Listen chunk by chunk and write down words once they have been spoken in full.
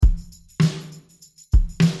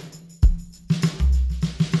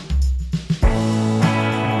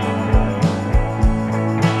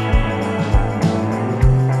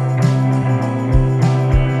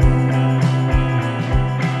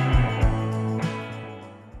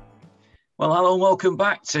Well, hello and welcome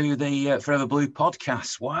back to the Forever Blue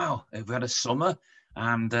podcast. Wow, we've had a summer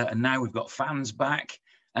and now we've got fans back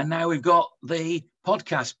and now we've got the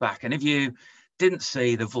podcast back. And if you didn't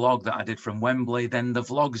see the vlog that I did from Wembley, then the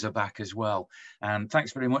vlogs are back as well. And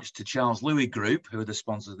thanks very much to Charles Louis Group, who are the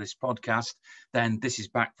sponsors of this podcast. Then this is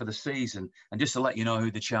back for the season. And just to let you know who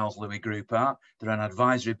the Charles Louis Group are, they're an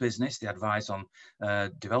advisory business. They advise on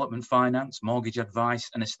development finance, mortgage advice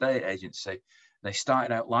and estate agency. They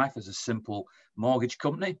started out life as a simple mortgage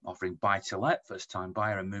company offering buy-to-let, first-time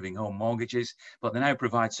buyer and moving home mortgages, but they now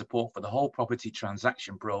provide support for the whole property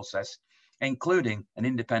transaction process, including an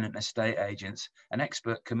independent estate agents, an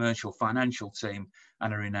expert commercial financial team,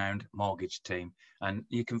 and a renowned mortgage team. And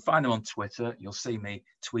you can find them on Twitter. You'll see me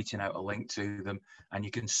tweeting out a link to them, and you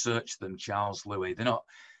can search them, Charles Louis. They're not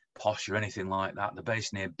posh or anything like that. They're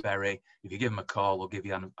based near Bury. If you give them a call, they'll give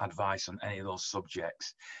you advice on any of those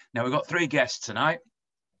subjects. Now, we've got three guests tonight.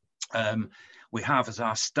 We have as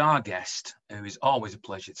our star guest, who is always a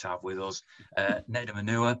pleasure to have with us, Nedum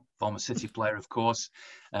Onuoha, former City player, of course,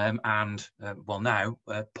 and now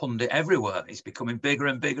pundit everywhere. He's becoming bigger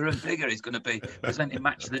and bigger and bigger. He's going to be presenting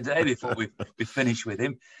Match of the Day before we finish with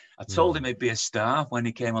him. I told him he'd be a star when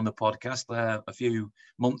he came on the podcast a few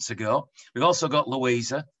months ago. We've also got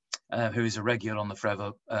Louisa, who is a regular on the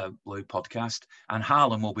Forever Blue podcast, and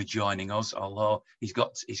Harlan will be joining us, although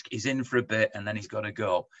he's in for a bit and then he's got to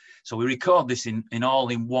go. So we record this in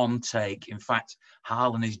one take. In fact,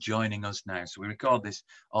 Harlan is joining us now, so we record this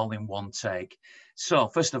all in one take. So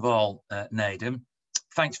first of all, Nedum,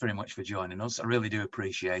 thanks very much for joining us. I really do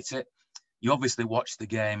appreciate it. You obviously watched the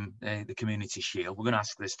game, the Community Shield. We're going to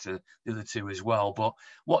ask this to the other two as well. But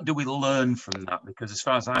what do we learn from that? Because as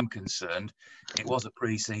far as I'm concerned, it was a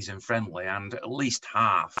pre-season friendly and at least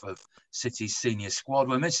half of City's senior squad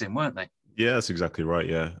were missing, weren't they? Yeah, that's exactly right.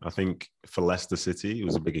 Yeah, I think for Leicester City, it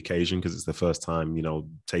was a big occasion because it's the first time,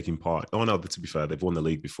 taking part. Oh, no, to be fair, they've won the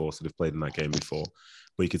league before, so they've played in that game before.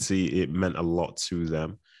 But you could see it meant a lot to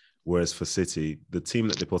them. Whereas for City, the team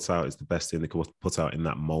that they put out is the best team they could put out in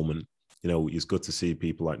that moment. It's good to see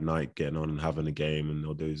people like Knight getting on and having a game, and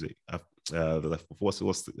Oduzzi. The left. Is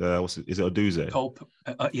it Oduzzi?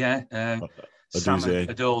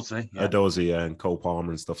 Oduzzi, and Cole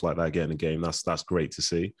Palmer and stuff like that getting a game. That's great to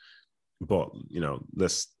see. But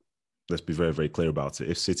let's be very, very clear about it.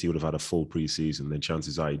 If City would have had a full pre-season, then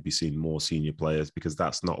chances are you'd be seeing more senior players, because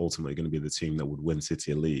that's not ultimately going to be the team that would win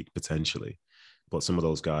City a league potentially. But some of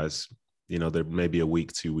those guys, they're maybe a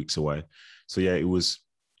week, 2 weeks away. So yeah,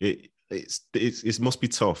 it must be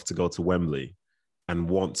tough to go to Wembley and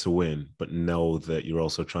want to win, but know that you're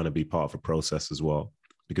also trying to be part of a process as well,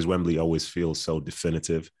 because Wembley always feels so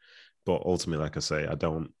definitive. But ultimately, like I say, I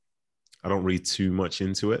don't read too much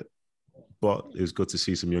into it. But it was good to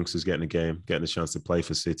see some youngsters getting a game, getting a chance to play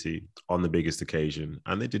for City on the biggest occasion,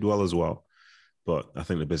 and they did well as well. But I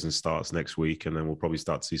think the business starts next week, and then we'll probably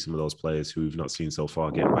start to see some of those players who we've not seen so far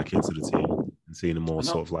getting back into the team and seeing a more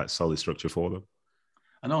sort of like solid structure for them.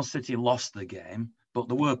 I know City lost the game, but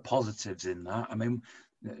there were positives in that. I mean,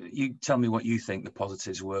 you tell me what you think the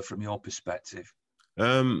positives were from your perspective.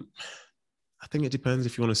 I think it depends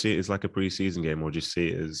if you want to see it as like a pre-season game or just see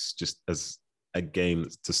it as a game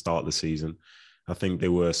to start the season. I think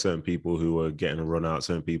there were certain people who were getting a run out,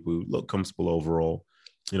 certain people who looked comfortable overall.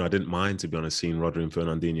 I didn't mind, to be honest, seeing Rodri and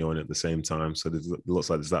Fernandinho in at the same time. So it looks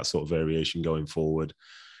like there's that sort of variation going forward.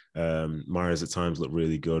 Mahrez at times looked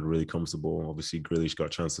really good, really comfortable. Obviously, Grealish got a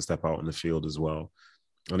chance to step out in the field as well.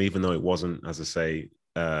 And even though it wasn't, as I say,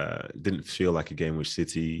 didn't feel like a game which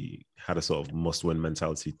City had a sort of must-win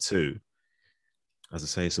mentality to, as I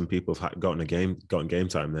say, some people have gotten game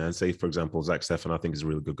time there. And say, for example, Zach Steffen, I think, is a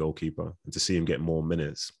really good goalkeeper. And to see him get more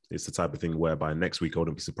minutes, it's the type of thing whereby next week I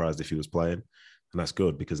wouldn't be surprised if he was playing. And that's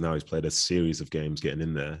good, because now he's played a series of games getting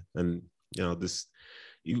in there. And,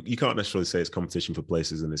 you can't necessarily say it's competition for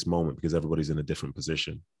places in this moment because everybody's in a different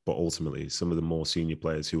position. But ultimately, some of the more senior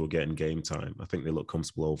players who are getting game time, I think they look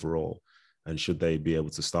comfortable overall. And should they be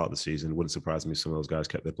able to start the season, it wouldn't surprise me if some of those guys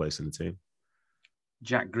kept their place in the team.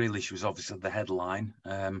 Jack Grealish was obviously the headline.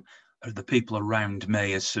 The people around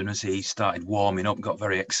me, as soon as he started warming up, got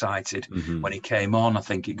very excited. When he came on, I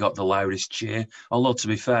think he got the loudest cheer. Although, to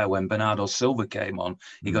be fair, when Bernardo Silva came on,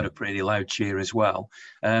 he got a pretty loud cheer as well.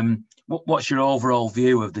 What's your overall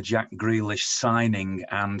view of the Jack Grealish signing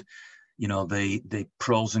and, the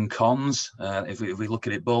pros and cons, if we look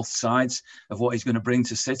at it both sides, of what he's going to bring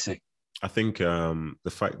to City? I think the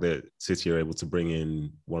fact that City are able to bring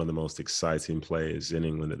in one of the most exciting players in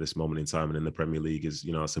England at this moment in time and in the Premier League is,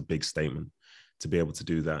 it's a big statement to be able to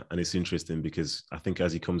do that. And it's interesting because I think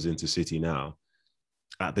as he comes into City now,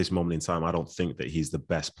 at this moment in time, I don't think that he's the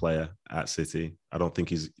best player at City. I don't think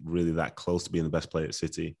he's really that close to being the best player at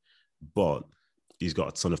City, but he's got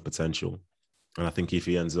a ton of potential. And I think if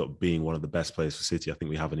he ends up being one of the best players for City, I think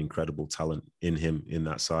we have an incredible talent in him in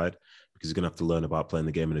that side, because he's going to have to learn about playing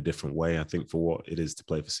the game in a different way. I think for what it is to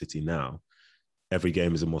play for City now, every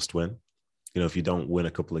game is a must win. You know, if you don't win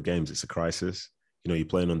a couple of games, it's a crisis. You know, you're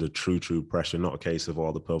playing under true pressure, not a case of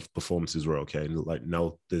all the performances were okay. Like,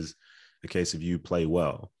 no, there's a case of you play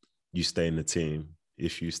well, you stay in the team.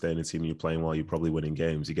 If you stay in the team and you're playing well, you're probably winning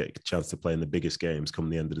games. You get a chance to play in the biggest games come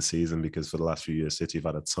the end of the season, because for the last few years, City have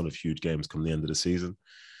had a ton of huge games come the end of the season.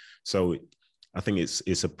 So I think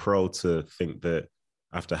it's a pro to think that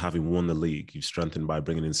after having won the league, you've strengthened by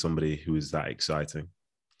bringing in somebody who is that exciting.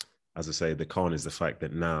 As I say, the con is the fact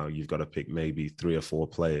that now you've got to pick maybe 3 or 4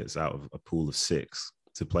 players out of a pool of 6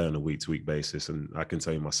 to play on a week-to-week basis. And I can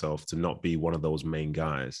tell you myself, to not be one of those main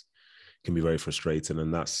guys can be very frustrating.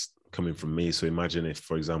 And that's coming from me. So imagine if,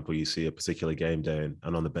 for example, you see a particular game day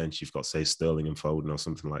and on the bench, you've got, say, Sterling and Foden or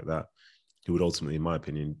something like that, who would ultimately, in my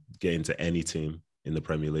opinion, get into any team in the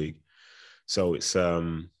Premier League. So it's,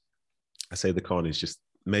 I say the con is just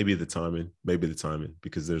maybe the timing,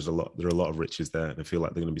 because there are a lot of riches there. And I feel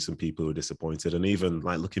like there are going to be some people who are disappointed. And even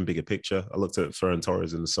like looking bigger picture, I looked at Ferran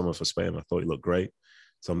Torres in the summer for Spain. I thought he looked great.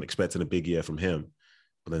 So I'm expecting a big year from him.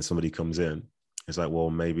 But then somebody comes in. It's like, well,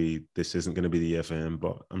 maybe this isn't going to be the year for him,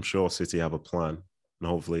 but I'm sure City have a plan. And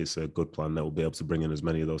hopefully it's a good plan that will be able to bring in as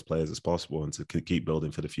many of those players as possible and to keep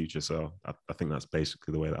building for the future. So I think that's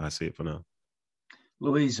basically the way that I see it for now.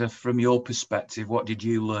 Louisa, from your perspective, what did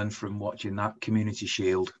you learn from watching that Community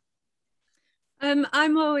Shield?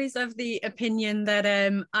 I'm always of the opinion that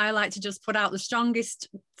I like to just put out the strongest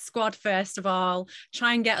squad first of all,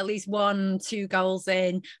 try and get at least 1-2 goals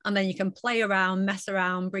in, and then you can play around, mess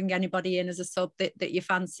around, bring anybody in as a sub that you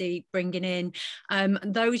fancy bringing in.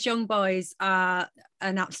 Those young boys are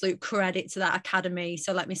an absolute credit to that academy.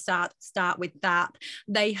 So let me start with that.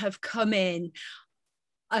 They have come in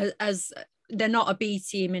as they're not a B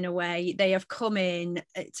team in a way. They have come in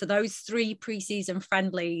to those 3 pre-season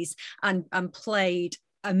friendlies and played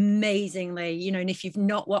amazingly, you know. And if you've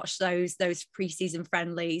not watched those pre-season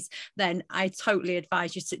friendlies, then I totally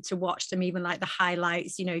advise you to watch them, even like the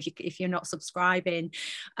highlights, you know, if you're not subscribing,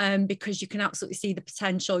 because you can absolutely see the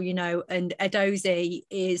potential, you know. And Edozie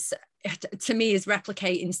is, to me, is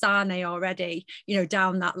replicating Sane already, you know,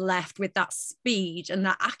 down that left with that speed and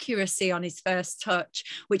that accuracy on his first touch,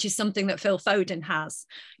 which is something that Phil Foden has,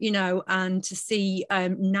 you know. And to see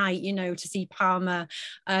Knight, you know, to see Palmer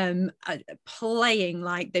playing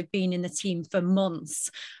like they've been in the team for months.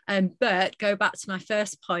 But go back to my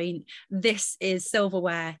first point, this is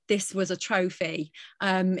silverware. This was a trophy.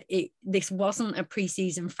 This wasn't a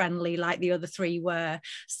pre-season friendly like the other 3 were.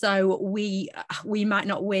 So we might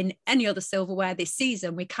not win any other silverware this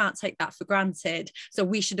season. We can't take that for granted. So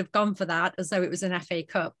we should have gone for that as though it was an FA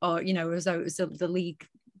Cup, or, you know, as though it was the league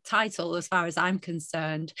title, as far as I'm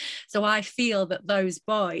concerned. So I feel that those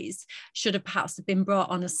boys should have perhaps been brought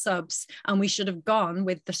on as subs, and we should have gone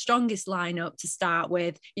with the strongest lineup to start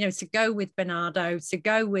with, you know, to go with Bernardo, to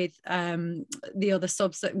go with the other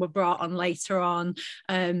subs that were brought on later on.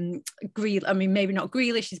 I mean, maybe not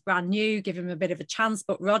Grealish, he's brand new, give him a bit of a chance,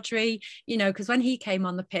 but Rodri, you know, because when he came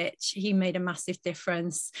on the pitch, he made a massive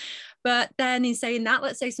difference. But then in saying that,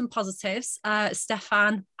 let's say some positives.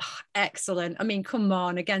 Stefan, excellent. I mean, come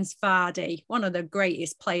on, against Vardy, one of the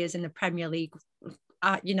greatest players in the Premier League,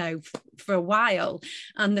 you know, for a while.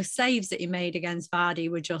 And the saves that he made against Vardy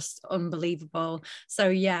were just unbelievable. So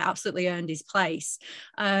yeah, absolutely earned his place.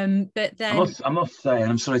 But then I must say, and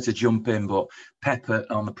I'm sorry to jump in, but Pepper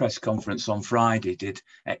on the press conference on Friday did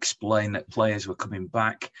explain that players were coming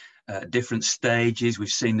back at different stages. We've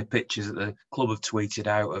seen the pictures that the club have tweeted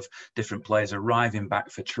out of different players arriving back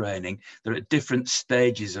for training. They're at different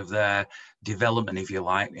stages of their development, if you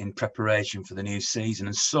like, in preparation for the new season.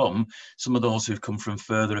 And some of those who've come from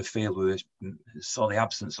further afield, we saw the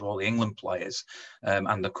absence of all the England players,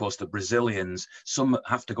 and of course the Brazilians. Some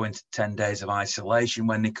have to go into 10 days of isolation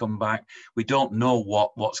when they come back. We don't know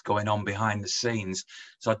what's going on behind the scenes.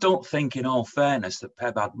 So I don't think, in all fairness, that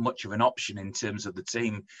Pep had much of an option in terms of the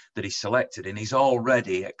team that he selected. And he's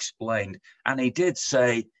already explained, and he did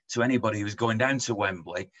say to anybody who was going down to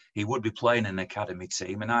Wembley, he would be playing an academy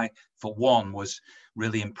team. And I, for one, was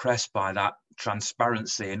really impressed by that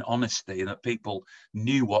transparency and honesty, and that people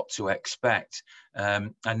knew what to expect.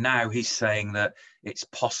 And now he's saying that it's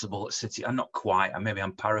possible that City, I'm not quite, maybe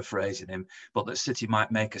I'm paraphrasing him, but that City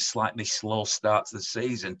might make a slightly slow start to the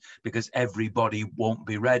season because everybody won't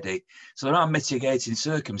be ready. So there are mitigating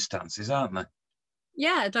circumstances, aren't there?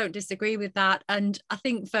 Yeah, I don't disagree with that. And I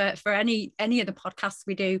think for any of the podcasts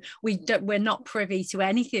we do, we're not privy to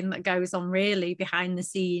anything that goes on really behind the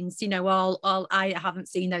scenes. You know, all I haven't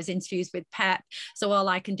seen those interviews with Pep, so all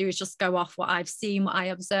I can do is just go off what I've seen, what I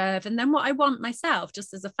observe, and then what I want myself,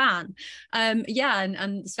 just as a fan. Yeah,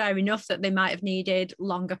 and it's fair enough that they might have needed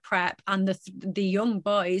longer prep, and the young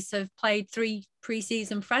boys have played 3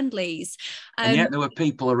 pre-season friendlies. And yet there were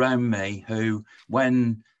people around me who,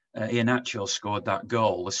 when Iheanacho scored that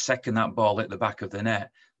goal, the second that ball hit the back of the net,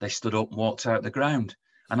 they stood up and walked out the ground.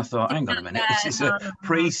 And I thought, hang on a minute, this is a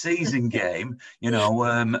pre-season game, you know,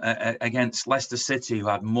 against Leicester City, who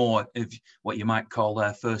had more of what you might call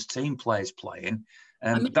their first team players playing.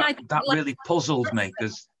 That really puzzled me,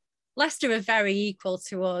 because Leicester are very equal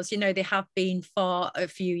to us. You know, they have been for a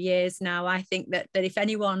few years now. I think that if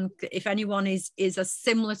anyone is as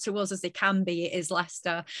similar to us as they can be, it is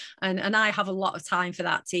Leicester. And I have a lot of time for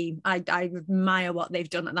that team. I admire what they've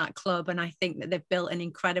done at that club, and I think that they've built an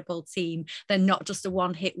incredible team. They're not just a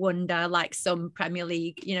one-hit wonder like some Premier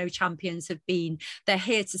League, you know, champions have been. They're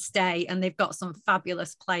here to stay, and they've got some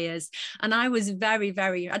fabulous players. And I was very,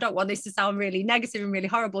 very, I don't want this to sound really negative and really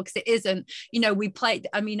horrible, because it isn't. You know, we played,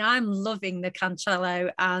 I mean, I'm loving the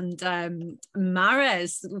Cancelo and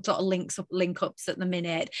Mahrez sort of link ups at the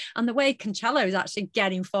minute, and the way Cancelo is actually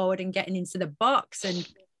getting forward and getting into the box and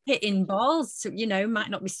hitting balls, you know,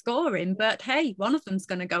 might not be scoring, but hey, one of them's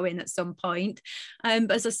going to go in at some point.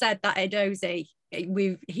 But as I said, that Edozie,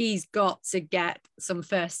 he's got to get some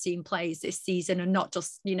first team plays this season, and not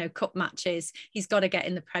just, you know, cup matches. He's got to get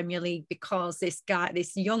in the Premier League, because this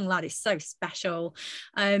young lad is so special.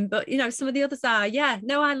 But you know, some of the others are,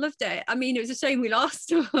 I loved it. I mean, it was a shame we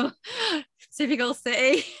lost. Typical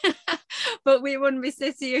City. But we wouldn't be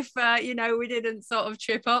City if you know, we didn't sort of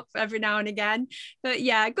trip up every now and again. But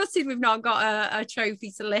yeah, gutted we've not got a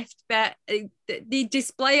trophy to lift, but the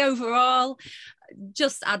display overall,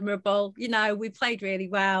 just admirable. You know, we played really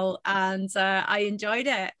well, and I enjoyed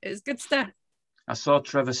it. It was good stuff. I saw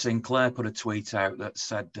Trevor Sinclair put a tweet out that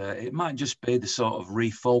said it might just be the sort of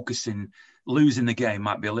refocusing. Losing the game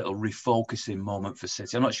might be a little refocusing moment for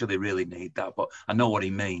City. I'm not sure they really need that, but I know what he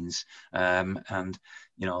means. And,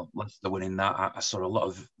 you know, Leicester winning that, I saw a lot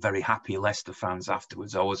of very happy Leicester fans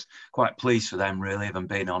afterwards. I was quite pleased for them, really, if I'm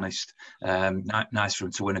being honest. Nice for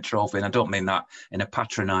them to win a trophy. And I don't mean that in a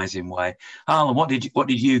patronising way. Alan, what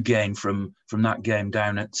did you gain from that game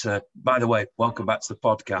down at, by the way, welcome back to the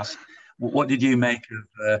podcast. What did you make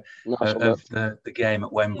of the game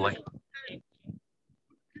at Wembley?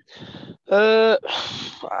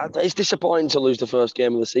 It's disappointing to lose the first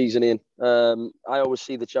game of the season, Ian. I always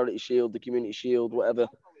see the Charity Shield, the Community Shield, whatever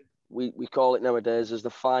we call it nowadays, as the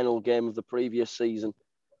final game of the previous season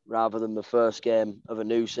rather than the first game of a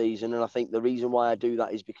new season. And I think the reason why I do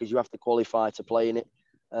that is because you have to qualify to play in it.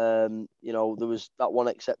 You know, there was that one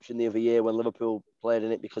exception the other year when Liverpool played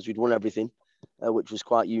in it because we'd won everything, which was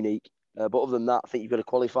quite unique. But other than that, I think you've got to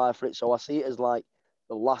qualify for it. So I see it as like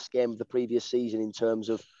the last game of the previous season in terms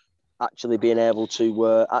of actually being able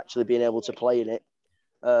to play in it.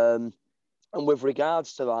 And with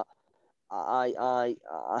regards to that, I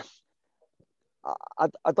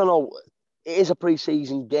don't know. It is a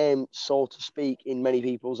pre-season game, so to speak, in many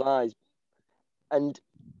people's eyes. And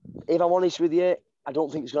if I'm honest with you, I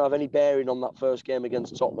don't think it's going to have any bearing on that first game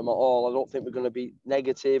against Tottenham at all. I don't think we're going to be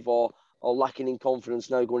negative or lacking in confidence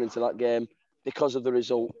now going into that game because of the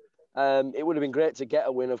result. It would have been great to get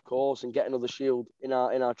a win, of course, and get another shield in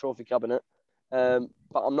our trophy cabinet. But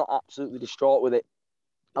I'm not absolutely distraught with it.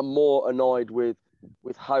 I'm more annoyed with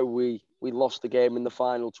how we lost the game in the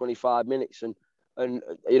final 25 minutes. And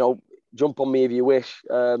you know, jump on me if you wish.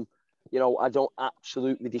 You know, I don't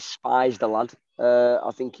absolutely despise the lad.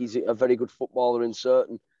 I think he's a very good footballer in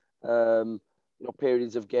certain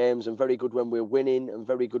periods of games, and very good when we're winning, and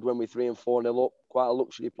very good when we're 3 and 4-0 up. Quite a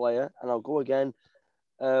luxury player. And I'll go again.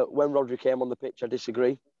 When Rodri came on the pitch, I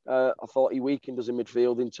disagree. I thought he weakened us in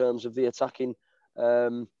midfield in terms of the attacking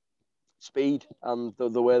speed and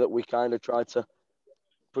the way that we kind of tried to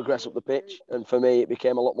progress up the pitch. And for me, it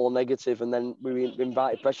became a lot more negative. And then we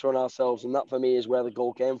invited pressure on ourselves, and that for me is where the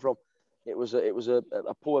goal came from. It was a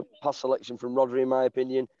poor pass selection from Rodri, in my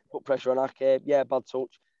opinion. Put pressure on Ake. Yeah, bad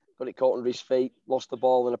touch. Got it caught under his feet. Lost the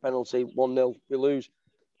ball in a penalty. 1-0. We lose.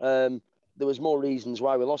 There was more reasons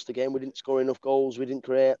why we lost the game. We didn't score enough goals. We didn't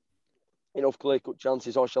create enough clear-cut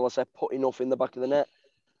chances, or shall I say, put enough in the back of the net.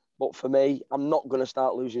 But for me, I'm not going to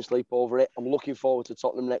start losing sleep over it. I'm looking forward to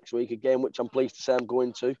Tottenham next week, a game which I'm pleased to say I'm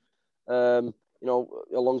going to, you know,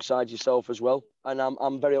 alongside yourself as well. and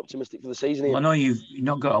I'm very optimistic for the season here. Well, I know you've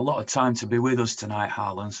not got a lot of time to be with us tonight,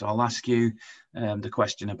 Harlan, so I'll ask you the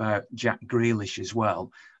question about Jack Grealish as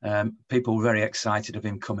well. People were very excited of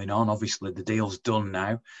him coming on. Obviously, the deal's done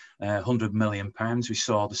now, £100 million. We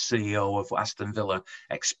saw the CEO of Aston Villa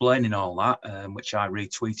explaining all that, which I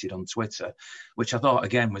retweeted on Twitter, which I thought,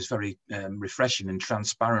 again, was very refreshing and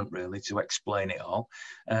transparent, really, to explain it all.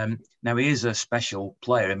 Now, he is a special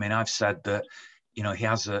player. I mean, I've said that he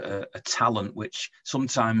has a talent which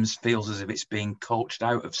sometimes feels as if it's being coached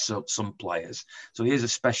out of some players. So he is a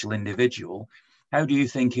special individual. How do you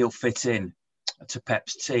think he'll fit in to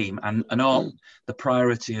Pep's team and all the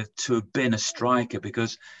priority to have been a striker?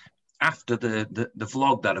 Because after the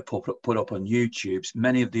vlog that I put up on YouTube,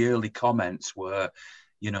 many of the early comments were,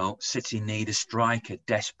 City need a striker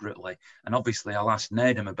desperately. And obviously I'll ask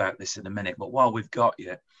Nedum about this in a minute, but while we've got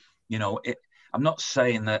you, I'm not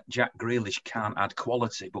saying that Jack Grealish can't add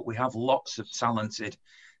quality, but we have lots of talented,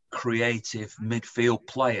 creative midfield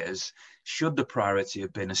players. Should the priority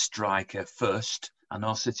have been a striker first? I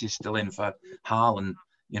know City's still in for Haaland,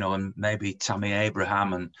 and maybe Tammy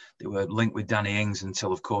Abraham, and they were linked with Danny Ings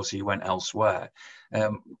until, of course, he went elsewhere.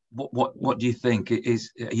 What do you think?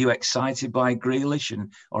 Are you excited by Grealish,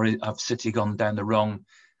 or have City gone down the wrong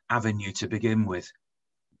avenue to begin with?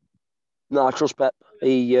 No, I trust Pep.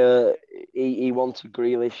 He wanted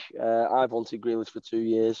Grealish. I've wanted Grealish for 2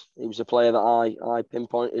 years. He was a player that I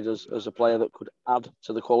pinpointed as a player that could add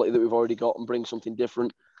to the quality that we've already got and bring something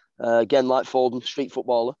different. Again, like Foden, street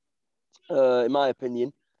footballer. In my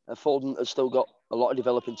opinion, Foden has still got a lot of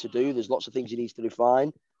developing to do. There's lots of things he needs to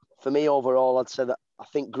refine. For me, overall, I'd say that I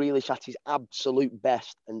think Grealish at his absolute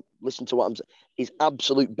best, and listen to what I'm saying, his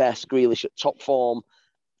absolute best, Grealish at top form,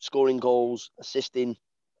 scoring goals, assisting,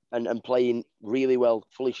 and playing really well,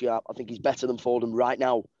 fully sharp. I think he's better than Foden right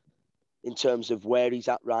now in terms of where he's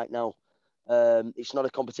at right now. It's not a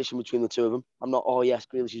competition between the two of them. I'm not, oh yes,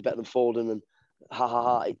 Grealish is better than Foden and ha ha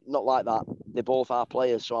ha. Not like that. They both are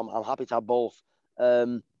players, so I'm happy to have both.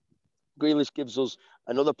 Grealish gives us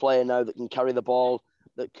another player now that can carry the ball,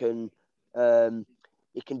 that can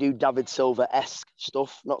he can do David Silva-esque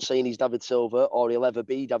stuff. Not saying he's David Silva or he'll ever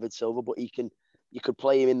be David Silva, but you could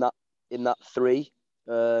play him in that three.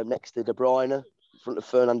 Next to De Bruyne, in front of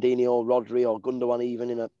Fernandinho, Rodri, or Gundogan, even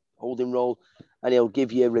in a holding role, and he'll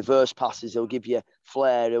give you reverse passes. He'll give you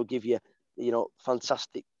flair. He'll give you,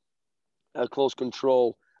 fantastic close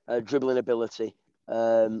control, dribbling ability.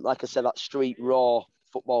 Like I said, that street raw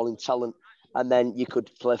footballing talent. And then you could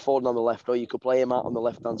play Foden on the left, or you could play him out on the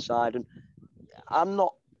left-hand side. And I'm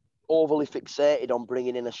not overly fixated on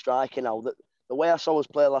bringing in a striker now. The way I saw us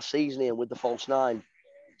play last season here with the false nine.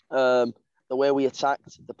 The way we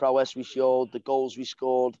attacked, the prowess we showed, the goals we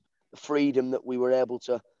scored, the freedom that we were able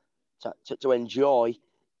to enjoy,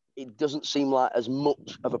 it doesn't seem like as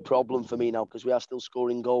much of a problem for me now because we are still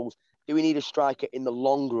scoring goals. Do we need a striker in the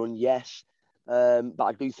long run? Yes. But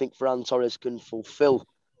I do think Ferran Torres can fulfill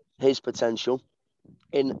his potential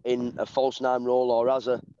in a false nine role or as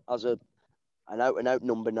an out-and-out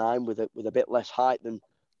number 9 with a bit less height than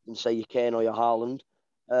say your Kane or your Haaland.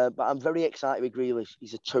 But I'm very excited with Grealish.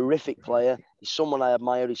 He's a terrific player. He's someone I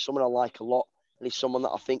admire. He's someone I like a lot. And he's someone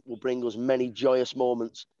that I think will bring us many joyous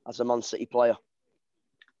moments as a Man City player.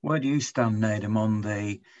 Where do you stand, Nedum, on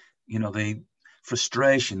the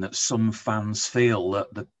frustration that some fans feel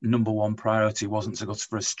that the number one priority wasn't to go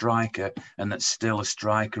for a striker and that still a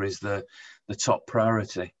striker is the top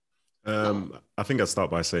priority? I think I'd start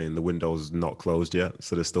by saying the window's not closed yet,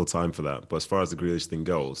 so there's still time for that. But as far as the Grealish thing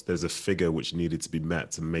goes, there's a figure which needed to be met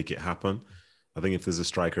to make it happen. I think if there's a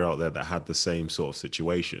striker out there that had the same sort of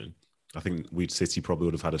situation, I think City probably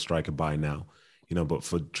would have had a striker by now. But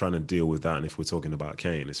for trying to deal with that, and if we're talking about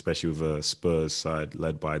Kane, especially with a Spurs side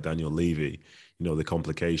led by Daniel Levy, the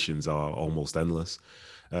complications are almost endless.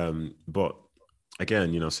 But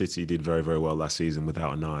again, City did very, very well last season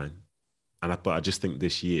without a 9. But I just think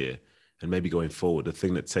this year, and maybe going forward, the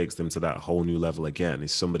thing that takes them to that whole new level again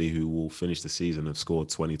is somebody who will finish the season and score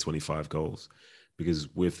 20, 25 goals. Because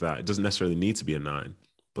with that, it doesn't necessarily need to be a 9,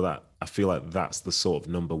 but I feel like that's the sort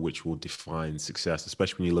of number which will define success,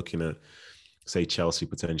 especially when you're looking at, say, Chelsea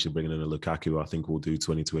potentially bringing in a Lukaku, I think will do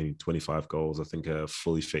 20, 25 goals. I think a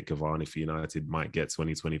fully fit Cavani for United might get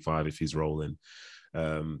 20, 25 if he's rolling.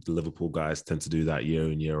 The Liverpool guys tend to do that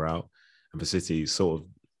year in, year out. And for City, it sort of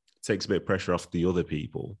takes a bit of pressure off the other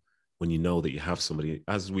people when you know that you have somebody,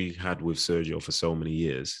 as we had with Sergio for so many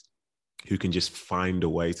years, who can just find a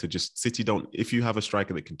way to City if you have a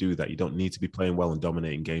striker that can do that, you don't need to be playing well and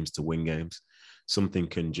dominating games to win games. Something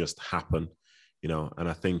can just happen, and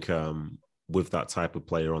I think with that type of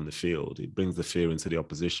player on the field, it brings the fear into the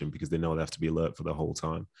opposition because they know they have to be alert for the whole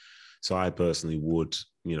time. So I personally would,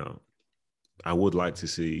 I would like to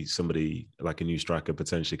see somebody like a new striker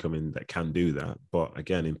potentially come in that can do that. But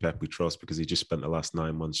again, in Pep we trust, because he just spent the last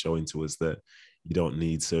 9 months showing to us that you don't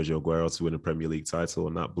need Sergio Aguero to win a Premier League title.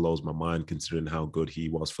 And that blows my mind considering how good he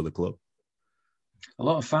was for the club. A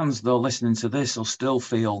lot of fans, though, listening to this will still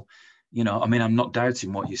feel, I'm not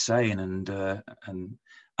doubting what you're saying. And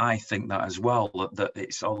I think that as well, that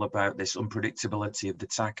it's all about this unpredictability of the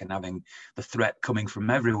attack and having the threat coming from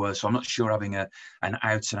everywhere. So I'm not sure having an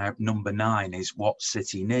out-and-out number 9 is what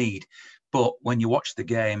City need. But when you watch the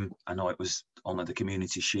game, I know it was on the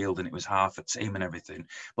Community Shield and it was half a team and everything,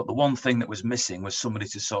 but the one thing that was missing was somebody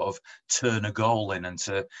to sort of turn a goal in and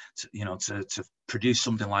to produce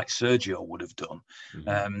something like Sergio would have done.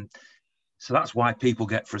 Mm-hmm. So that's why people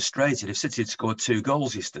get frustrated. If City had scored 2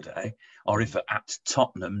 goals yesterday, or if at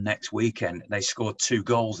Tottenham next weekend they scored 2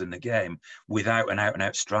 goals in the game without an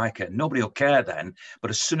out-and-out striker, nobody will care then.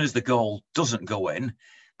 But as soon as the goal doesn't go in,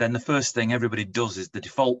 then the first thing everybody does is the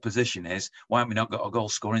default position is, why haven't we not got a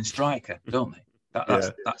goal-scoring striker, don't they?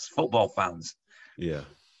 That's football fans. Yeah.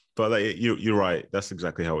 But you're right. That's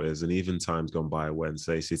exactly how it is. And even times gone by when,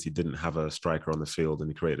 say, City didn't have a striker on the field and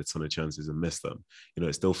he created a ton of chances and missed them,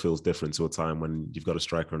 it still feels different to a time when you've got a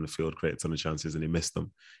striker on the field, create a ton of chances and he missed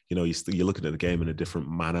them. You're looking at the game in a different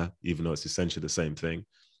manner, even though it's essentially the same thing.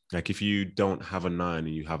 Like if you don't have a 9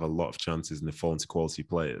 and you have a lot of chances and they fall into quality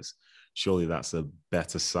players, surely that's a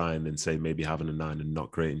better sign than, say, maybe having a 9 and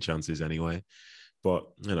not creating chances anyway. But,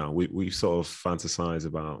 we sort of fantasize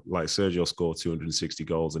about, like, Sergio scored 260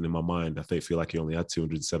 goals. And in my mind, I feel like he only had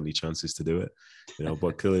 270 chances to do it,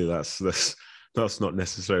 but clearly that's not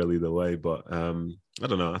necessarily the way. But I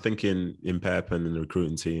don't know. I think in Pep and in the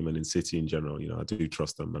recruiting team and in City in general, I do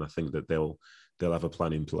trust them. And I think that they'll have a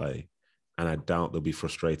plan in play. And I doubt they'll be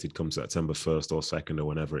frustrated come September 1st or 2nd or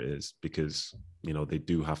whenever it is, because, they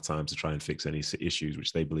do have time to try and fix any issues,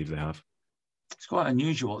 which they believe they have. It's quite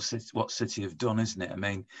unusual what City have done, isn't it? I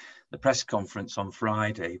mean, the press conference on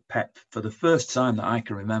Friday, Pep, for the first time that I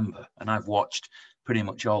can remember, and I've watched pretty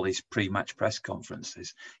much all these pre-match press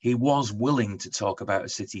conferences, he was willing to talk about a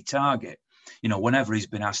City target. Whenever he's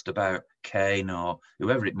been asked about Kane or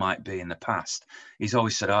whoever it might be in the past, he's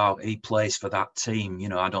always said, he plays for that team.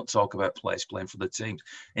 I don't talk about players playing for the teams.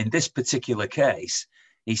 In this particular case,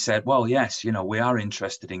 he said, well, yes, we are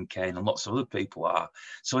interested in Kane and lots of other people are.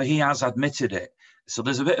 So he has admitted it. So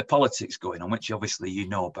there's a bit of politics going on, which obviously you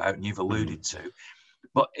know about and you've alluded to.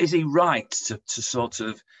 But is he right to sort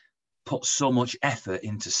of put so much effort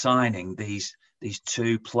into signing these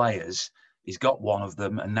 2 players? He's got one of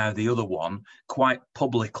them and now the other one quite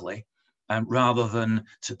publicly, rather than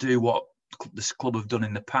to do what this club have done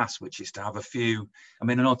in the past, which is to have a few. I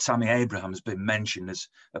mean, I know Tammy Abraham's been mentioned as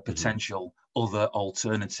a potential other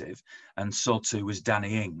alternative, and so too was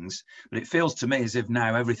Danny Ings. But it feels to me as if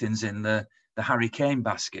now everything's in the Harry Kane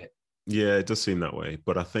basket. Yeah, it does seem that way.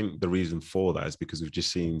 But I think the reason for that is because we've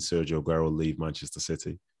just seen Sergio Aguero leave Manchester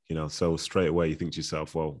City. So straight away you think to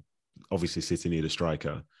yourself, well, obviously City need a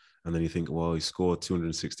striker. And then you think, well, he scored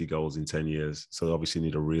 260 goals in 10 years. So they obviously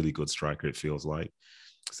need a really good striker, it feels like.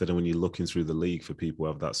 So then when you're looking through the league for people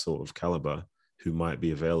who have that sort of caliber, who might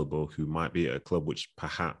be available, who might be at a club which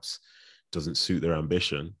perhaps doesn't suit their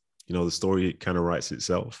ambition, the story kind of writes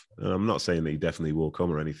itself. And I'm not saying that he definitely will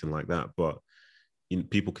come or anything like that, but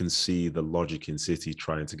people can see the logic in City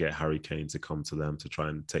trying to get Harry Kane to come to them, to try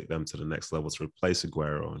and take them to the next level, to replace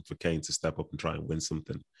Aguero, and for Kane to step up and try and win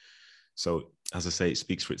something. So, as I say, it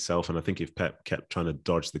speaks for itself. And I think if Pep kept trying to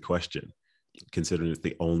dodge the question, considering it's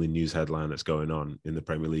the only news headline that's going on in the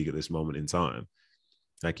Premier League at this moment in time,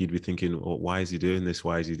 like you'd be thinking, oh, why is he doing this?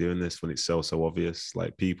 Why is he doing this when it's so obvious?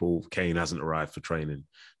 Like Kane hasn't arrived for training.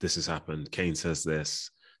 This has happened. Kane says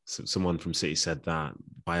this. Someone from City said that.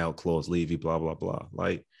 Buyout clause, Levy, blah, blah, blah.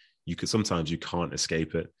 Like sometimes you can't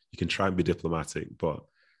escape it. You can try and be diplomatic, but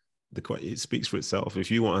it speaks for itself.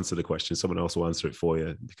 If you won't answer the question, someone else will answer it for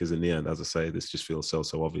you, because in the end, as I say, this just feels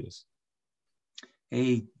so obvious.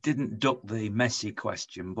 He didn't duck the Messi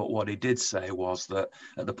question, but what he did say was that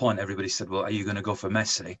at the point everybody said, well, are you going to go for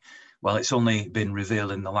Messi? Well, it's only been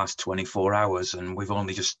revealed in the last 24 hours and we've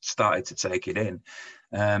only just started to take it in.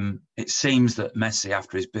 It seems that Messi,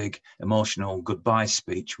 after his big emotional goodbye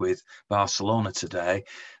speech with Barcelona today,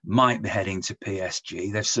 might be heading to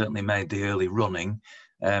PSG. They've certainly made the early running.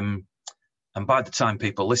 And by the time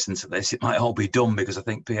people listen to this, it might all be done, because I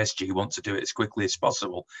think PSG want to do it as quickly as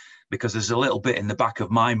possible. Because there's a little bit in the back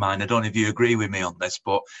of my mind, I don't know if you agree with me on this,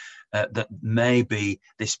 but that maybe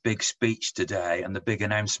this big speech today and the big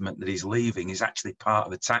announcement that he's leaving is actually part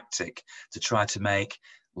of a tactic to try to make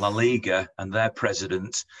La Liga and their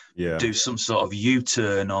president do some sort of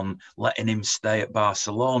U-turn on letting him stay at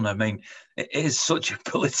Barcelona. I mean, it is such a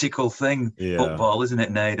political thing, football, isn't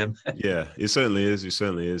it, Nedum? Yeah, it certainly is. It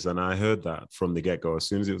certainly is. And I heard that from the get-go. As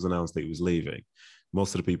soon as it was announced that he was leaving,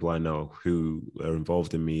 most of the people I know who are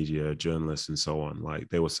involved in media, journalists and so on, like,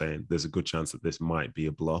 they were saying there's a good chance that this might be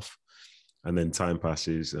a bluff. And then time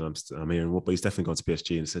passes and I'm hearing, well, but he's definitely gone to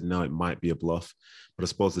PSG, and said, no, it might be a bluff. But I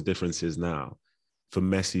suppose the difference is now, for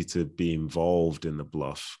Messi to be involved in the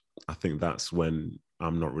bluff, I think that's when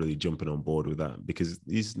I'm not really jumping on board with that, because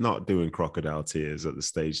he's not doing crocodile tears at the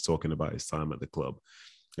stage talking about his time at the club.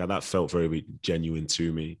 Now, that felt very genuine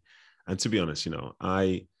to me. And to be honest,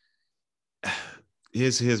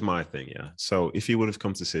 here's my thing, yeah. So if he would have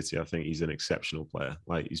come to City, I think he's an exceptional player.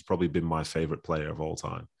 Like, he's probably been my favorite player of all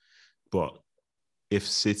time. But if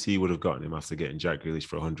City would have gotten him after getting Jack Grealish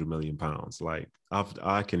for £100 million, like,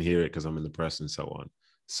 I can hear it because I'm in the press and so on.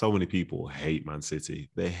 So many people hate Man City.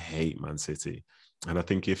 They hate Man City. And I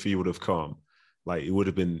think if he would have come, like, it would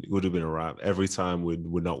have been a wrap. Every time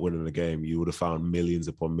we're not winning a game, you would have found millions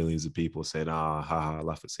upon millions of people saying,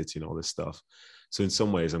 laugh at City and all this stuff. So in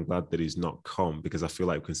some ways, I'm glad that he's not come, because I feel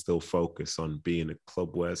like we can still focus on being a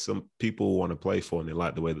club where some people want to play for and they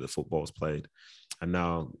like the way that the football is played. And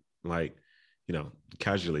now, like,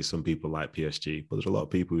 casually, some people like PSG, but there's a lot of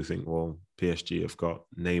people who think, well, PSG have got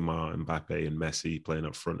Neymar, Mbappe, and Messi playing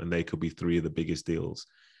up front, and they could be three of the biggest deals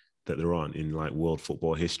that they're on in, like, world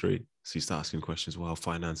football history. So you start asking questions, well,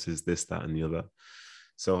 finances, this, that, and the other.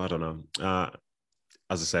 So I don't know.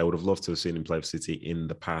 As I say, I would have loved to have seen him play for City in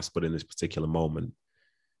the past, but in this particular moment,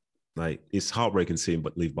 like, it's heartbreaking seeing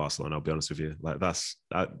but leave Barcelona, I'll be honest with you. Like,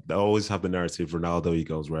 I always have the narrative, Ronaldo, he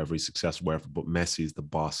goes wherever, he's successful wherever, but Messi is the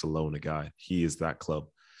Barcelona guy. He is that club.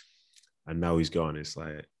 And now he's gone. It's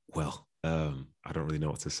like, well, I don't really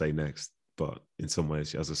know what to say next. But in some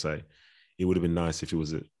ways, as I say, it would have been nice if it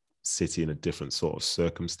was at City in a different sort of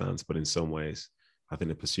circumstance. But in some ways, I think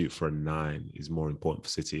the pursuit for a 9 is more important for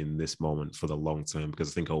City in this moment for the long term,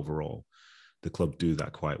 because I think overall, the club do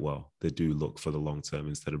that quite well. They do look for the long term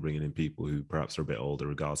instead of bringing in people who perhaps are a bit older,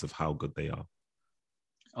 regardless of how good they are.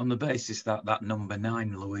 On the basis that number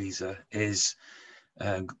 9, Louisa, is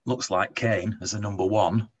looks like Kane as a number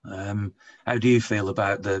 1. How do you feel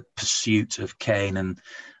about the pursuit of Kane? And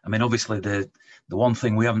I mean, obviously, the one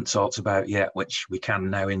thing we haven't talked about yet, which we can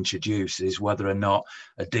now introduce, is whether or not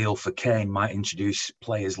a deal for Kane might introduce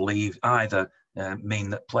players leave, either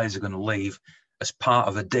mean that players are going to leave as part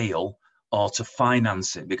of a deal, or to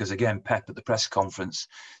finance it. Because again, Pep at the press conference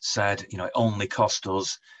said, it only cost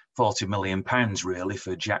us £40 million really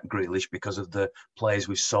for Jack Grealish because of the players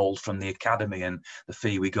we've sold from the academy and the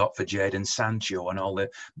fee we got for Jadon Sancho and all the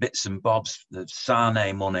bits and bobs. The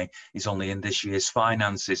Sane money is only in this year's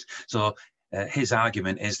finances. So his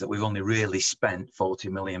argument is that we've only really spent £40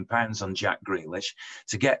 million on Jack Grealish.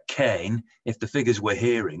 To get Kane, if the figures we're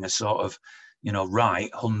hearing are sort of, right,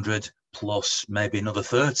 100 plus maybe another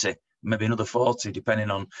 30, maybe another 40, depending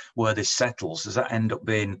on where this settles. Does that end up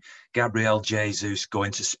being Gabriel Jesus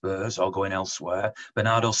going to Spurs or going elsewhere?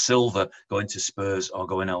 Bernardo Silva going to Spurs or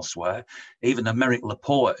going elsewhere? Even Aymeric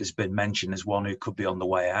Laporte has been mentioned as one who could be on the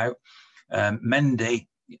way out. Mendy,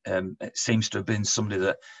 it seems to have been somebody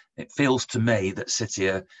that it feels to me that City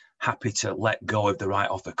are happy to let go if the right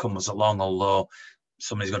offer comes along, although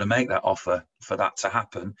somebody's got to make that offer for that to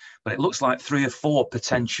happen. But it looks like 3 or 4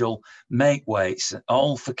 potential make weights,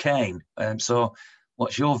 all for Kane. So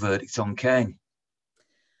what's your verdict on Kane?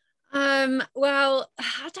 Well,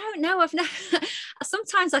 I don't know.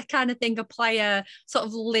 Sometimes I kind of think a player sort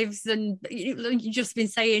of lives, and you've just been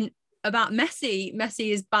saying about Messi.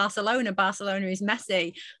 Messi is Barcelona. Barcelona is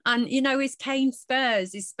Messi. And, is Kane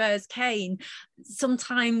Spurs? Is Spurs Kane?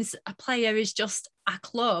 Sometimes a player is just a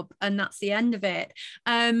club and that's the end of it.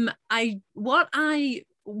 What I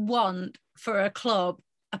want for a club,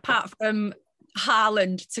 apart from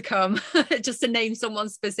Haaland to come, just to name someone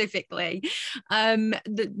specifically,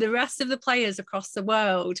 the rest of the players across the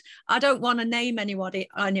world, I don't want to name anybody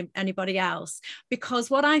else, because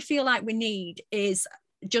what I feel like we need is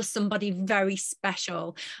just somebody very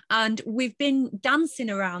special. And we've been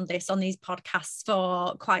dancing around this on these podcasts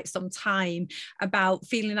for quite some time, about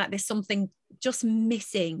feeling like there's something just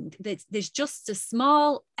missing. There's just a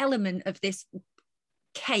small element of this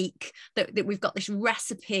cake that we've got this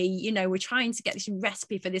recipe, you know, we're trying to get this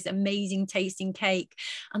recipe for this amazing tasting cake,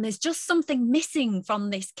 and there's just something missing from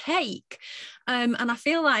this cake. And I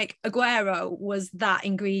feel like Aguero was that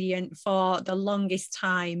ingredient for the longest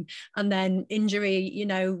time, and then injury, you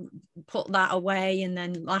know, put that away, and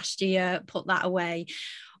then last year put that away.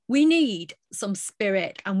 We need some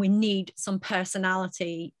spirit and we need some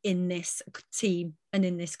personality in this team and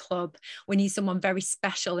in this club. We need someone very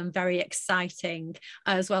special and very exciting,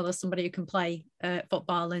 as well as somebody who can play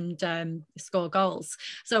football and score goals.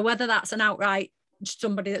 So whether that's an outright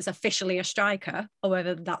somebody that's officially a striker, or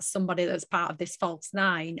whether that's somebody that's part of this false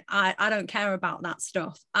nine, I don't care about that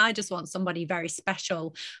stuff. I just want somebody very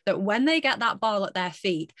special that when they get that ball at their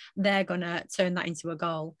feet, they're going to turn that into a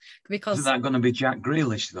goal. Because isn't that going to be Jack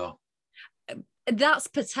Grealish, though? That's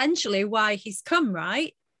potentially why he's come,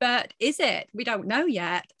 right? But is it? We don't know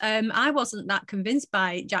yet. I wasn't that convinced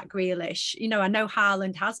by Jack Grealish. You know, I know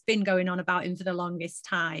Haaland has been going on about him for the longest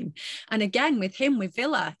time. And again, with him, with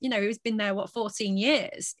Villa, you know, he's been there, 14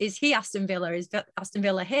 years? Is he Aston Villa? Is Aston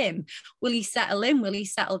Villa him? Will he settle in? Will he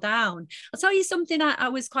settle down? I'll tell you something I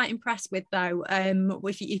was quite impressed with, though,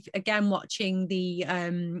 if again, watching the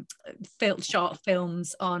short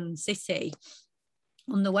films on City,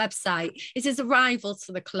 on the website, is his arrival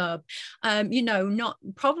to the club. You know,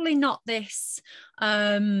 probably not this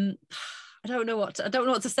I don't know what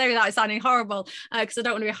to say without it sounding horrible, because I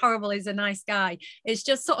don't want to be horrible. He's a nice guy. It's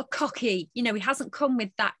just sort of cocky. You know, he hasn't come with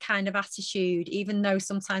that kind of attitude, even though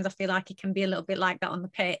sometimes I feel like he can be a little bit like that on the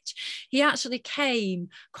pitch. He actually came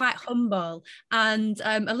quite humble and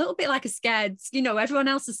a little bit like a scared, you know, everyone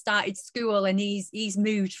else has started school and he's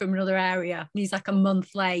moved from another area and he's like a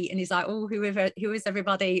month late and he's like, oh, who is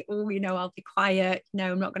everybody? Oh, you know, I'll be quiet.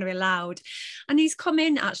 No, I'm not going to be loud. And he's come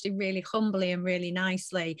in actually really humbly and really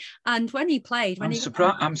nicely. And when he played, I'm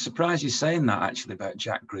surprised you're saying that actually about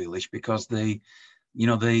Jack Grealish, because the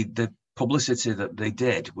publicity that they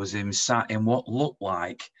did was him sat in what looked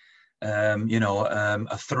like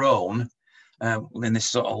a throne in this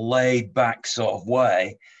sort of laid back sort of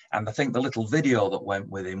way. And I think the little video that went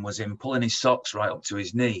with him was him pulling his socks right up to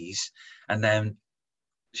his knees and then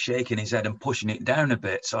shaking his head and pushing it down a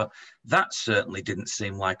bit. So that certainly didn't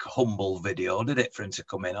seem like a humble video, did it, for him to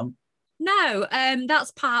come in on? No,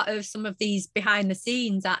 that's part of some of these behind the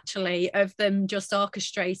scenes, actually, of them just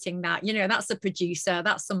orchestrating that. You know, that's a producer,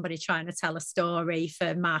 that's somebody trying to tell a story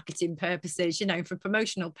for marketing purposes, you know, for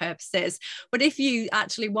promotional purposes. But if you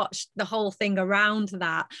actually watch the whole thing around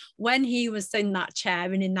that, when he was in that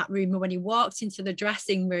chair and in that room, and when he walked into the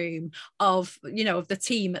dressing room of the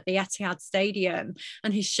team at the Etihad Stadium,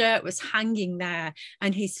 and his shirt was hanging there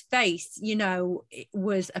and his face, you know, it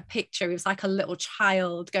was a picture. It was like a little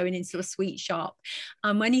child going into a sweet shop.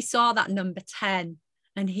 And when he saw that number 10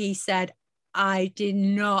 and he said, I did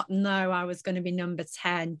not know I was going to be number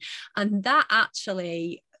 10. And that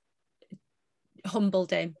actually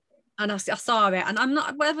humbled him. And I saw it, and I'm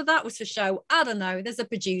not, whether that was for show, I don't know. There's a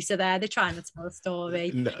producer there. They're trying to tell a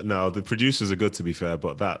story. No, the producers are good, to be fair,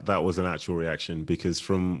 but that was an actual reaction, because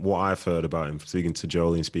from what I've heard about him, speaking to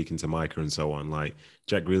Jolie and speaking to Micah and so on, like,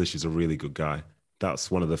 Jack Grealish is a really good guy.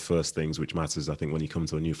 That's one of the first things which matters, I think, when you come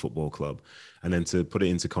to a new football club. And then to put it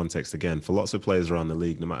into context again, for lots of players around the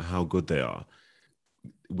league, no matter how good they are,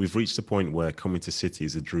 we've reached a point where coming to City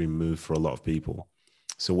is a dream move for a lot of people.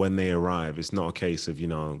 So when they arrive, it's not a case of, you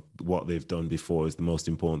know, what they've done before is the most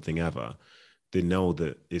important thing ever. They know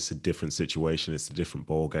that it's a different situation. It's a different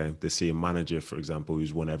ball game. They see a manager, for example,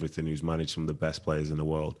 who's won everything, who's managed some of the best players in the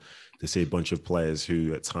world. They see a bunch of players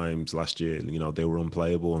who at times last year, you know, they were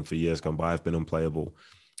unplayable, and for years gone by have been unplayable.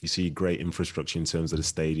 You see great infrastructure in terms of the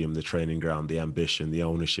stadium, the training ground, the ambition, the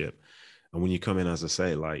ownership. And when you come in, as I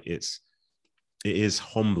say, like, it is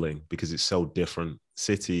humbling because it's so different.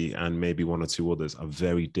 City and maybe one or two others are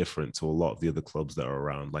very different to a lot of the other clubs that are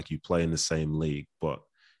around. Like, you play in the same league, but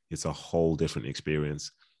it's a whole different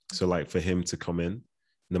experience. So, like, for him to come in,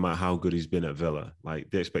 no matter how good he's been at Villa, like,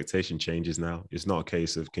 the expectation changes now. It's not a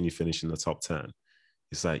case of can you finish in the top 10?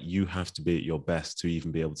 It's like you have to be at your best to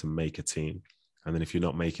even be able to make a team. And then if you're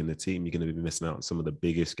not making the team, you're going to be missing out on some of the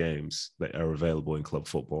biggest games that are available in club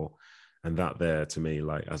football. And that there, to me,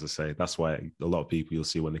 like, as I say, that's why a lot of people you'll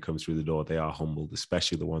see when they come through the door, they are humbled,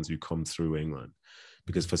 especially the ones who come through England.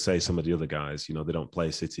 Because for, say, some of the other guys, you know, they don't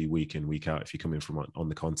play City week in, week out if you're coming from on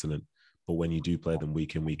the continent. But when you do play them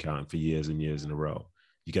week in, week out, and for years and years in a row,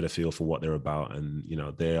 you get a feel for what they're about. And, you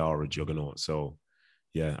know, they are a juggernaut. So,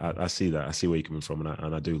 yeah, I see that. I see where you're coming from.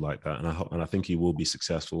 And I do like that. And I think he will be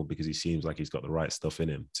successful because he seems like he's got the right stuff in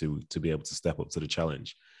him to be able to step up to the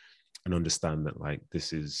challenge. and understand that like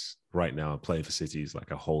this is right now playing for City is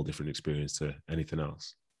like a whole different experience to anything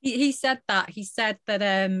else. He said that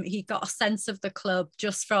he got a sense of the club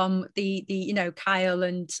just from the Kyle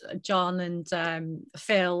and John and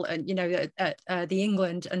Phil and the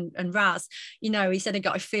England and Raz. He said he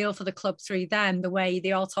got a feel for the club through them, the way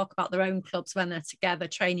they all talk about their own clubs when they're together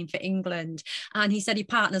training for England. And he said he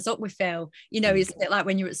partners up with Phil. It's a bit like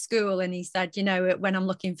when you're at school, and he said, when I'm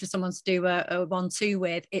looking for someone to do a 1-2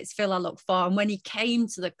 with, it's Phil I look for. And when he came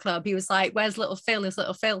to the club, he was like, where's little Phil? Is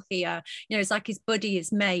little Phil here? It's like his buddy,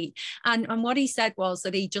 his mate. And what he said was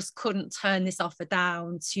that he just couldn't turn this offer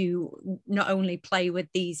down to not only play with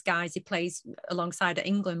these guys he plays alongside at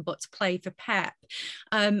England, but to play for Pep.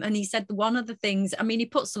 And he said one of the things, he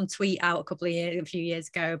put some tweet out a few years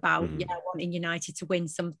ago about wanting United to win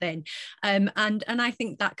something, and I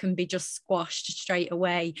think that can be just squashed straight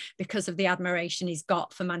away because of the admiration he's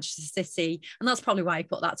got for Manchester City, and that's probably why he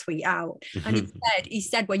put that tweet out. And he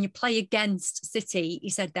said when you play against City, he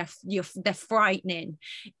said they're frightening.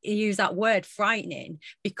 He used that word, frightening,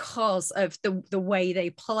 because of the way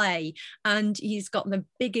they play. And he's got the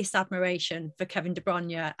biggest admiration for Kevin De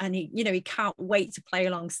Bruyne, and he can't wait to play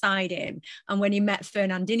alongside him. And when he met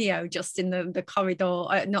Fernandinho just in the corridor,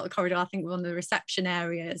 not the corridor, I think one of the reception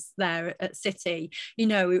areas there at City,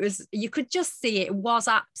 it was, you could just see it was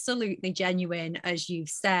absolutely genuine, as you've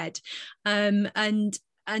said. And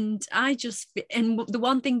the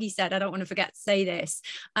one thing he said, I don't want to forget to say this,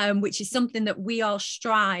 which is something that we all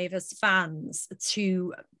strive as fans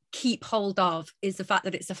to keep hold of, is the fact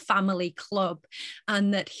that it's a family club,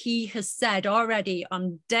 and that he has said already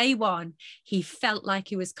on day one he felt like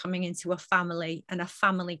he was coming into a family and a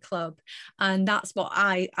family club. And that's what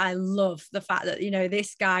I love, the fact that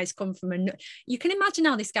this guy's come from you can imagine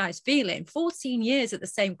how this guy's feeling. 14 years at the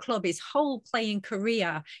same club, his whole playing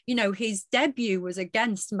career. His debut was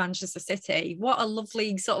against Manchester City. What a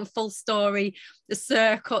lovely sort of full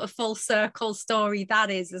circle story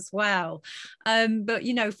that is as well. But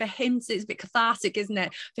for him it's a bit cathartic, isn't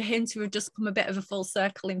it, for him to have just come a bit of a full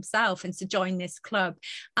circle himself and to join this club.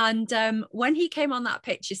 And when he came on that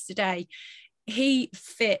pitch yesterday, he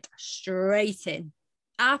fit straight in.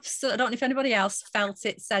 Absolutely. I don't know if anybody else felt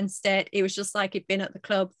it, sensed it. It was just like he'd been at the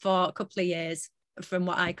club for a couple of years, from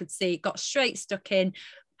what I could see. Got straight stuck in.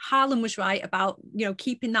 Haaland was right about,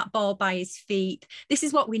 keeping that ball by his feet. This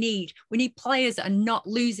is what we need. We need players that are not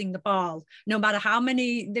losing the ball, no matter how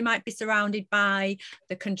many they might be surrounded by,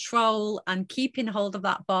 the control and keeping hold of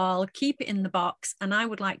that ball, keep it in the box. And I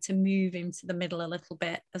would like to move him to the middle a little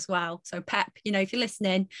bit as well. So Pep, if you're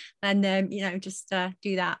listening, then, just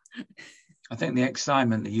do that. I think the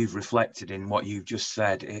excitement that you've reflected in what you've just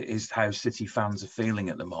said is how City fans are feeling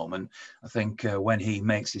at the moment. I think when he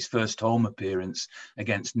makes his first home appearance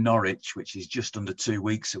against Norwich, which is just under 2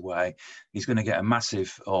 weeks away, he's going to get a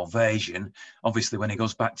massive ovation. Obviously, when he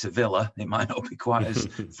goes back to Villa, it might not be quite as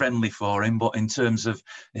friendly for him, but in terms of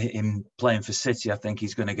him playing for City, I think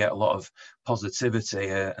he's going to get a lot of positivity,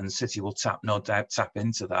 and City will no doubt tap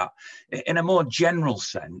into that. In a more general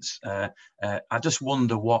sense, I just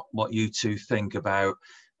wonder what you two think about,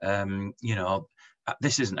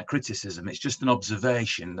 this isn't a criticism, it's just an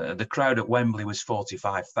observation. The crowd at Wembley was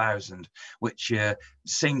 45,000, which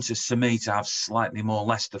seemed to me to have slightly more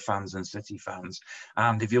Leicester fans than City fans.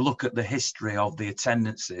 And if you look at the history of the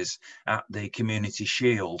attendances at the Community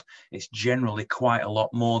Shield, it's generally quite a lot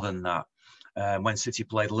more than that. When City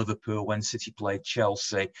played Liverpool, when City played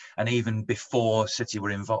Chelsea, and even before City were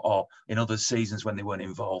involved, or in other seasons when they weren't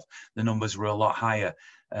involved, the numbers were a lot higher.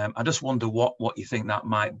 I just wonder what you think that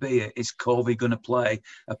might be. Is COVID going to play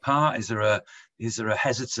a part? Is there a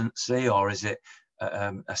hesitancy, or is it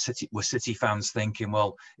were City fans thinking,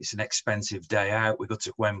 well, it's an expensive day out, we go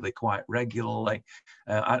to Wembley quite regularly?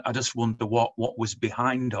 I just wonder what was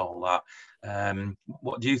behind all that.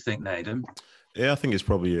 What do you think, Nathan? Yeah, I think it's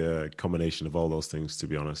probably a combination of all those things, to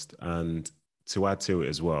be honest. And to add to it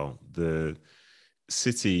as well, the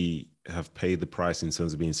City have paid the price in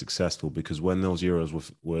terms of being successful, because when those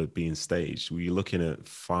Euros were being staged, we were looking at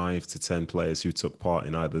 5 to 10 players who took part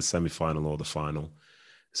in either the semi-final or the final.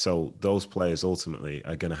 So those players ultimately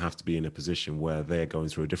are going to have to be in a position where they're going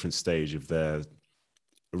through a different stage of their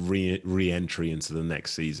re-entry into the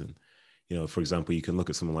next season. For example, you can look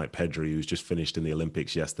at someone like Pedri, who's just finished in the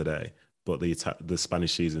Olympics yesterday, but the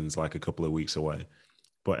Spanish season's like a couple of weeks away.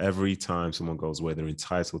 But every time someone goes away, they're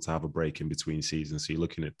entitled to have a break in between seasons. So you're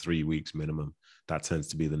looking at 3 weeks minimum. That tends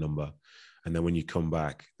to be the number. And then when you come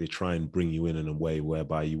back, they try and bring you in a way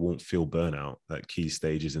whereby you won't feel burnout at key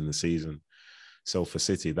stages in the season. So for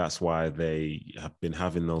City, that's why they have been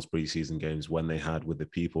having those preseason games when they had, with the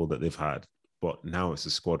people that they've had. But now it's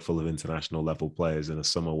a squad full of international level players in a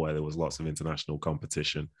summer where there was lots of international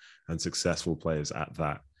competition and successful players at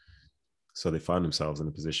that. So they find themselves in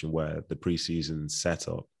a position where the preseason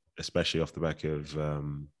setup, especially off the back of,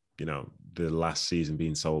 the last season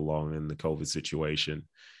being so long and the COVID situation,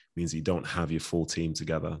 means you don't have your full team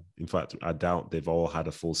together. In fact, I doubt they've all had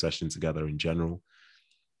a full session together in general.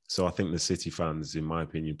 So I think the City fans, in my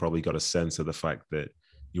opinion, probably got a sense of the fact that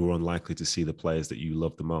you were unlikely to see the players that you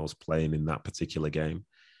love the most playing in that particular game.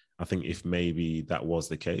 I think if maybe that was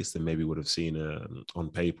the case, then maybe we would have seen on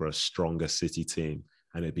paper a stronger City team,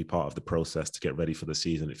 and it'd be part of the process to get ready for the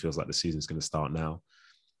season. It feels like the season's going to start now.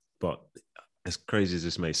 But as crazy as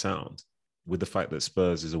this may sound, with the fact that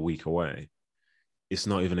Spurs is a week away, it's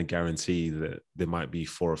not even a guarantee that there might be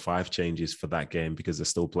 4 or 5 changes for that game, because there's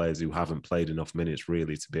still players who haven't played enough minutes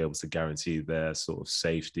really to be able to guarantee their sort of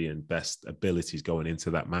safety and best abilities going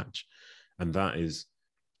into that match. And that is,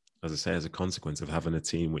 as I say, as a consequence of having a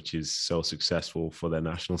team which is so successful for their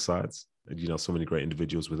national sides, so many great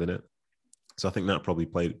individuals within it. So I think that probably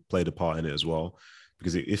played a part in it as well,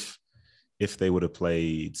 because if they would have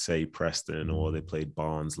played, say, Preston, or they played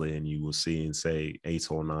Barnsley, and you were seeing, say, 8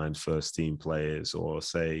 or 9 first-team players, or,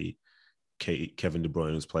 say, Kevin De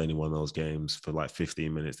Bruyne was playing in one of those games for like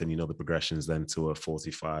 15 minutes, then the progressions then to a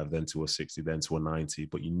 45, then to a 60, then to a 90,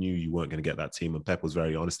 but you knew you weren't going to get that team, and Pep was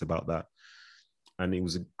very honest about that. And it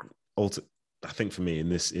was I think for me, in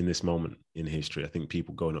this moment in history, I think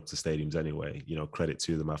people going up to stadiums anyway, credit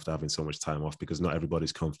to them after having so much time off, because not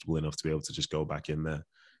everybody's comfortable enough to be able to just go back in there.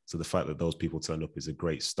 So the fact that those people turned up is a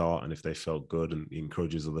great start. And if they felt good and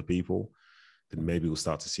encourages other people, then maybe we'll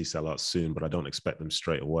start to see sellouts soon. But I don't expect them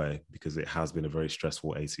straight away, because it has been a very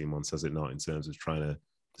stressful 18 months, has it not, in terms of trying to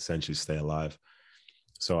essentially stay alive.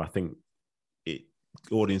 So I think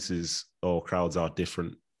audiences or crowds are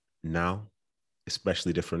different now,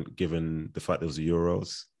 especially different given the fact there was the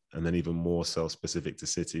Euros, and then even more so specific to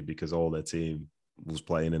City, because all their team was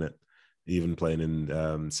playing in it, even playing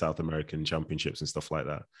in South American championships and stuff like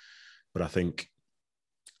that. But I think,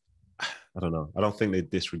 I don't know, I don't think they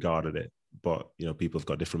disregarded it, but people have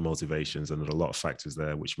got different motivations, and there are a lot of factors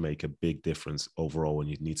there which make a big difference overall when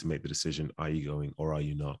you need to make the decision, are you going or are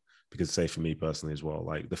you not? Because, say, for me personally as well,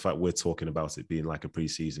 like the fact we're talking about it being like a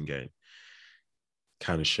preseason game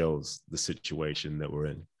kind of shows the situation that we're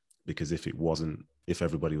in. Because if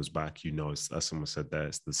everybody was back, as someone said there,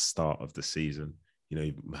 it's the start of the season.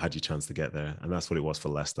 You had your chance to get there. And that's what it was for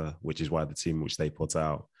Leicester, which is why the team which they put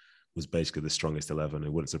out was basically the strongest 11.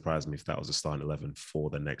 It wouldn't surprise me if that was a starting 11 for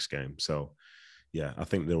the next game. So, yeah, I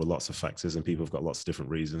think there were lots of factors, and people have got lots of different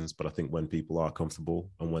reasons. But I think when people are comfortable,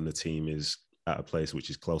 and when the team is at a place which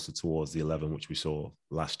is closer towards the 11, which we saw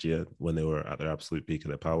last year when they were at their absolute peak of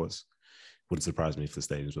their powers, wouldn't surprise me if the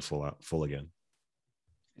stadiums were full again.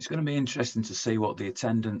 It's going to be interesting to see what the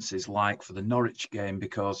attendance is like for the Norwich game,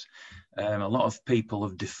 because a lot of people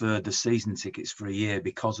have deferred the season tickets for a year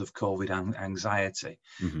because of COVID anxiety.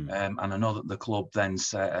 Mm-hmm. And I know that the club then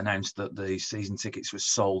announced that the season tickets were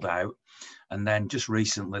sold out. And then just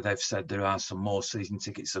recently they've said there are some more season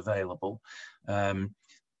tickets available.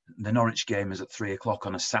 The Norwich game is at 3:00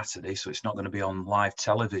 on a Saturday, so it's not going to be on live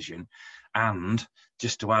television. And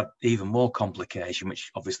just to add even more complication,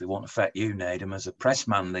 which obviously won't affect you, Nedum, as a press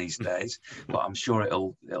man these days, but I'm sure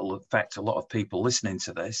it'll affect a lot of people listening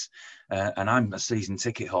to this. And I'm a season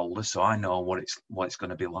ticket holder, so I know what it's going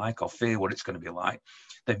to be like, or fear what it's going to be like.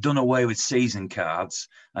 They've done away with season cards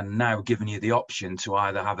and now given you the option to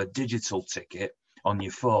either have a digital ticket on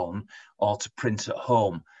your phone or to print at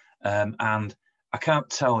home. And I can't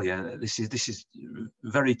tell you, this is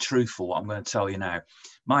very truthful what I'm going to tell you now.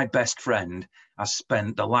 My best friend has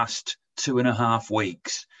spent the last 2.5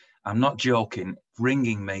 weeks, I'm not joking,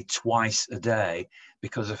 ringing me twice a day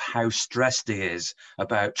because of how stressed he is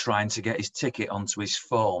about trying to get his ticket onto his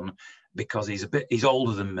phone, because he's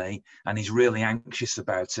older than me and he's really anxious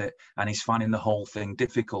about it, and he's finding the whole thing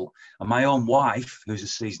difficult. And my own wife, who's a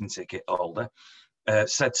season ticket holder,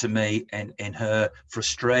 said to me in her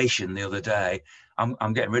frustration the other day,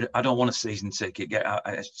 I'm getting rid of, I don't want a season ticket,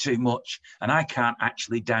 it's too much. And I can't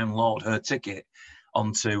actually download her ticket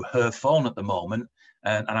onto her phone at the moment.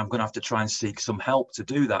 And I'm going to have to try and seek some help to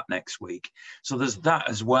do that next week. So there's that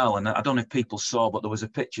as well. And I don't know if people saw, but there was a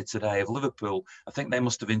picture today of Liverpool. I think they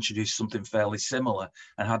must have introduced something fairly similar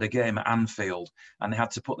and had a game at Anfield. And they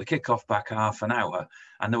had to put the kickoff back half an hour.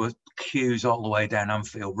 And there were queues all the way down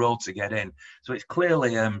Anfield Road to get in. So it's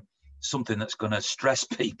clearly something that's going to stress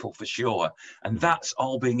people for sure. And that's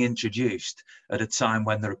all being introduced at a time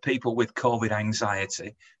when there are people with COVID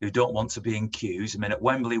anxiety who don't want to be in queues. I mean, at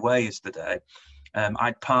Wembley Way yesterday,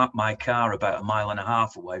 I'd parked my car about 1.5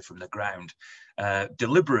 miles away from the ground.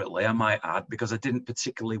 Deliberately, I might add, because I didn't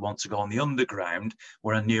particularly want to go on the underground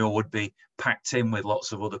where I knew I would be packed in with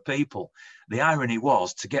lots of other people. The irony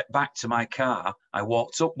was, to get back to my car, I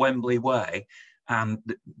walked up Wembley Way and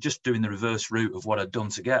just doing the reverse route of what I'd done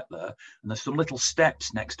to get there. And there's some little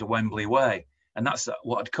steps next to Wembley Way. And that's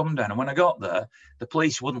what I'd come down. And when I got there, the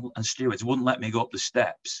police and stewards wouldn't let me go up the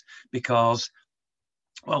steps because,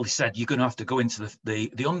 well, they said, you're going to have to go into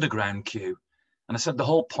the underground queue. And I said the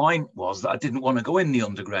whole point was that I didn't want to go in the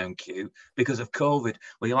underground queue because of COVID,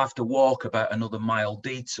 where you'll have to walk about another mile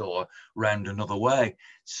detour round another way.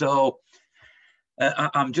 So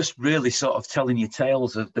I'm just really sort of telling you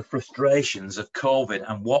tales of the frustrations of COVID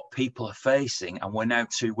and what people are facing. And we're now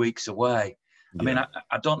 2 weeks away. I mean,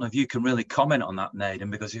 I don't know if you can really comment on that, Nathan,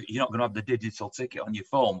 because you're not going to have the digital ticket on your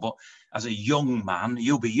phone. But as a young man,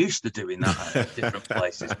 you'll be used to doing that at different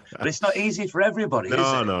places. But it's not easy for everybody, is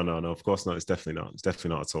it? No. Of course not. It's definitely not. It's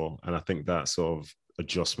definitely not at all. And I think that sort of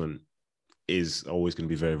adjustment is always going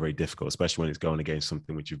to be very, very difficult, especially when it's going against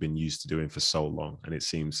something which you've been used to doing for so long. And it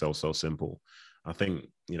seems so simple. I think,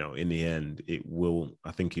 in the end, it will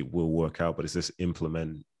work out. But it's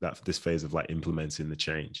this phase of like implementing the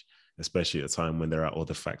change, especially at a time when there are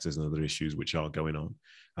other factors and other issues which are going on.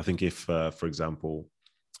 I think if, for example,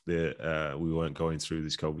 we weren't going through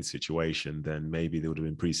this COVID situation, then maybe there would have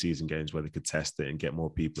been pre-season games where they could test it and get more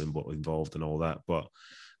people involved and all that. But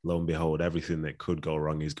lo and behold, everything that could go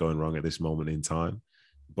wrong is going wrong at this moment in time.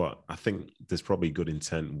 But I think there's probably good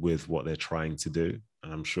intent with what they're trying to do.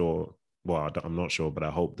 And I'm sure, I'm not sure, but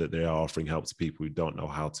I hope that they are offering help to people who don't know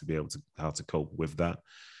how to cope with that.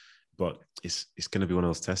 But it's going to be one of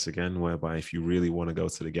those tests again, whereby if you really want to go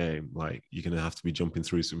to the game, like, you're going to have to be jumping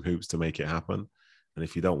through some hoops to make it happen. And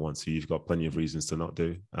if you don't want to, you've got plenty of reasons to not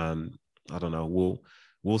do. And I don't know,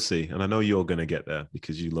 we'll see. And I know you're going to get there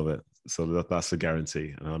because you love it. So that's a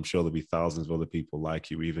guarantee. And I'm sure there'll be thousands of other people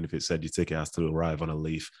like you, even if it said your ticket has to arrive on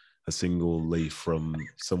a single leaf from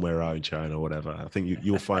somewhere out in China or whatever. I think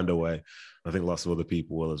you'll find a way. I think lots of other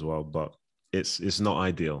people will as well. But it's not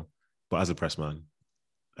ideal. But as a press man,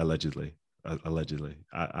 allegedly,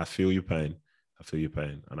 I feel your pain.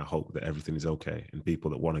 And I hope that everything is okay. And people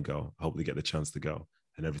that want to go, I hope they get the chance to go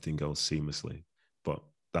and everything goes seamlessly. But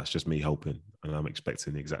that's just me hoping. And I'm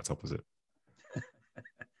expecting the exact opposite.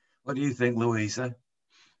 What do you think, Louisa?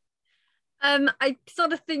 I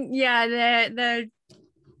sort of think, they're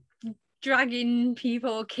dragging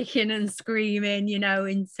people kicking and screaming,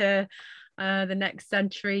 into the next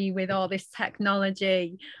century with all this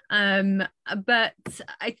technology. But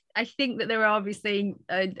I think that there are obviously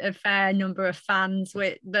a fair number of fans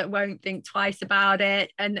that won't think twice about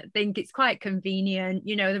it and think it's quite convenient.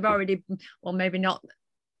 They've already, well, maybe not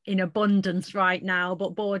in abundance right now,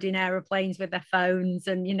 but boarding aeroplanes with their phones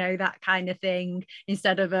and that kind of thing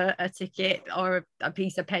instead of a ticket or a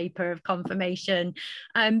piece of paper of confirmation.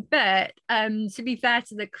 But to be fair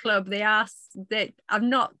to the club, I've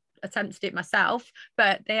not attempted it myself,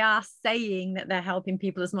 but they are saying that they're helping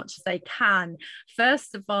people as much as they can.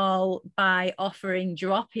 First of all, by offering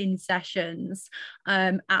drop-in sessions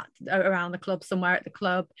around the club, somewhere at the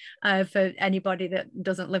club, for anybody that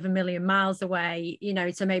doesn't live a million miles away,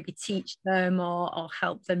 to maybe teach them or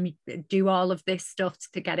help them do all of this stuff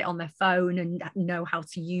to get it on their phone and know how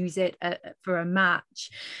to use it for a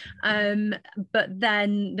match. But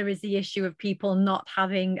then there is the issue of people not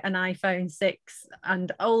having an iPhone 6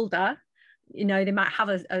 and older. They might have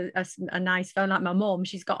a nice phone, like my mum.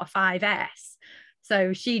 She's got a 5S,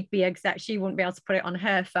 so she wouldn't be able to put it on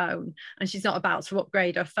her phone, and she's not about to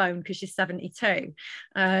upgrade her phone because she's 72.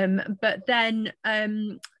 But then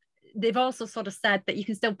they've also sort of said that you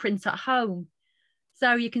can still print at home.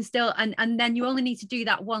 So you can still, and then you only need to do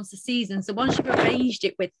that once a season. So once you've arranged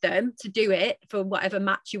it with them to do it for whatever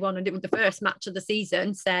match you want to do, with the first match of the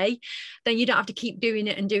season, say, then you don't have to keep doing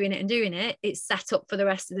it and doing it and doing it. It's set up for the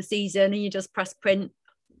rest of the season, and you just press print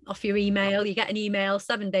off your email. You get an email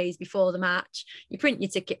 7 days before the match. You print your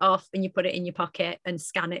ticket off and you put it in your pocket and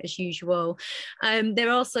scan it as usual. They're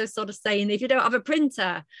also sort of saying that if you don't have a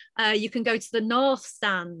printer, you can go to the North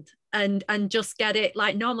Stand and just get it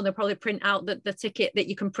like normal. They'll probably print out the ticket that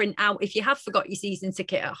you can print out if you have forgot your season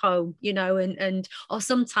ticket at home, or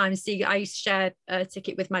sometimes I used to share a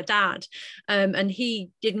ticket with my dad, and he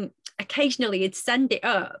didn't. Occasionally he'd send it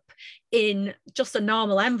up in just a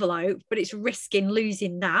normal envelope, but it's risking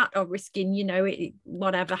losing that or risking,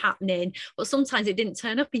 whatever happening. But sometimes it didn't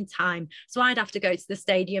turn up in time. So I'd have to go to the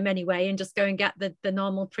stadium anyway and just go and get the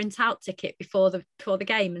normal printout ticket before the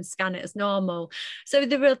game and scan it as normal. So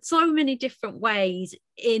there are so many different ways.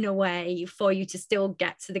 in a way for you to still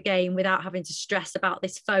get to the game without having to stress about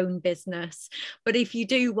this phone business. But if you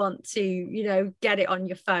do want to, you know, get it on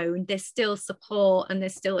your phone, there's still support and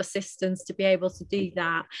there's still assistance to be able to do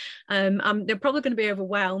that. They're probably going to be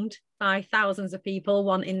overwhelmed by thousands of people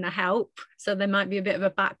wanting the help. So there might be a bit of a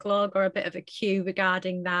backlog or a bit of a queue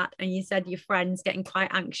regarding that. And you said your friend's getting quite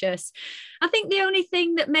anxious. I think the only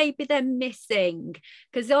thing that maybe they're missing,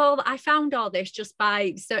 because I found all this just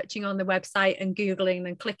by searching on the website and Googling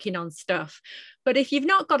and clicking on stuff. But if you've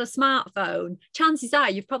not got a smartphone, chances are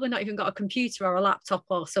you've probably not even got a computer or a laptop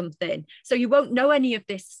or something. So you won't know any of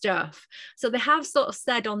this stuff. So they have sort of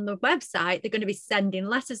said on the website, they're going to be sending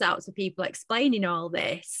letters out to people explaining all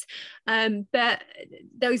this. But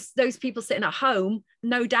those people sitting at home,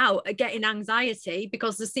 no doubt, are getting anxiety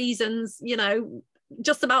because the season's, you know,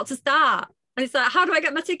 just about to start. And it's like, how do I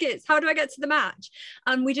get my tickets? How do I get to the match?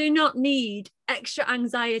 And we do not need extra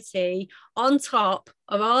anxiety on top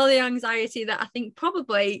of all the anxiety that I think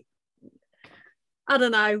probably, I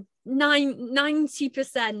don't know,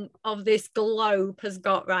 90% of this globe has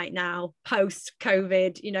got right now,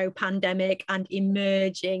 post-COVID, you know, pandemic, and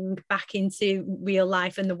emerging back into real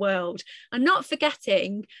life and the world. And not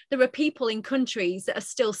forgetting, there are people in countries that are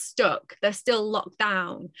still stuck. They're still locked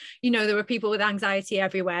down. You know, there are people with anxiety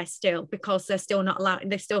everywhere still because they're still not allowed,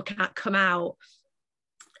 they still can't come out.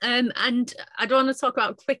 And I'd want to talk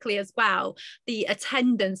about quickly as well the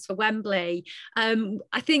attendance for Wembley.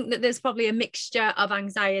 I think that there's probably a mixture of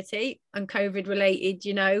anxiety and COVID related,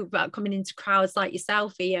 you know, about coming into crowds like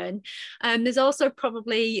yourself, Ian. There's also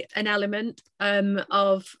probably an element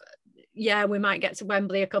of, yeah, we might get to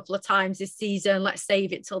Wembley a couple of times this season. Let's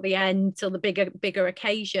save it till the end, till the bigger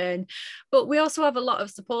occasion. But we also have a lot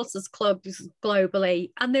of supporters clubs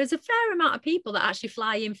globally, and there's a fair amount of people that actually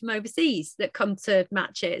fly in from overseas that come to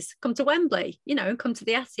matches, come to Wembley, you know, come to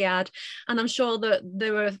the Etihad. And I'm sure that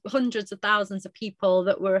there were hundreds of thousands of people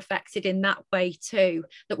that were affected in that way too,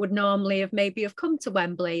 that would normally have maybe have come to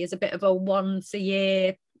Wembley as a bit of a once a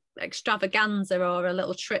year extravaganza or a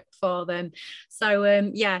little trip for them.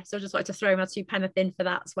 So yeah, so I just wanted to throw my 2 pence in for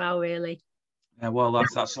that as well, really. Yeah, well,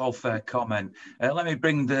 that's all fair comment. Let me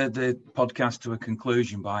bring the podcast to a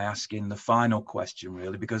conclusion by asking the final question,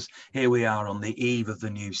 really, because here we are on the eve of the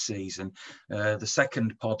new season. The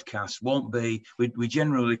second podcast won't be, we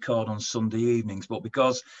generally record on Sunday evenings, but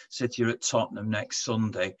because City are at Tottenham next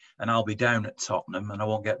Sunday, and I'll be down at Tottenham, and I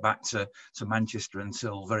won't get back to Manchester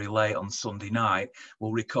until very late on Sunday night,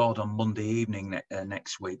 we'll record on Monday evening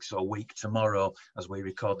next week, so a week tomorrow, as we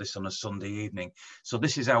record this on a Sunday evening. So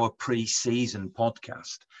this is our pre-season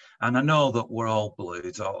podcast, and I know that we're all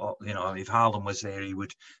Blues. You know, if Haaland was here,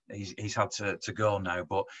 he's had to go now,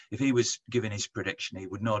 but if he was giving his prediction, he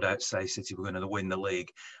would no doubt say City were going to win the league.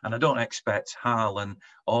 And I don't expect Haaland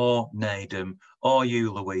or Nedum or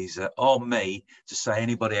you, Louisa, or me to say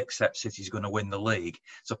anybody except City's going to win the league.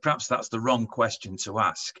 So perhaps that's the wrong question to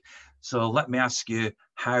ask. So let me ask you,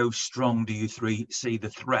 how strong do you see the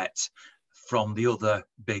threat from the other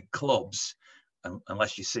big clubs?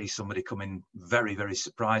 Unless you see somebody coming very, very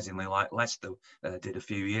surprisingly like Leicester did a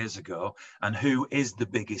few years ago. And who is the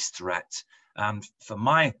biggest threat? And for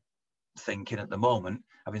my thinking at the moment,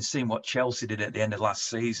 having seen what Chelsea did at the end of last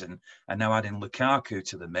season and now adding Lukaku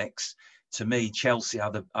to the mix, to me, Chelsea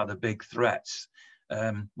are the big threats.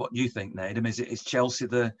 What do you think, Nedum? Is Chelsea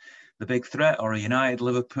the big threat, or a United,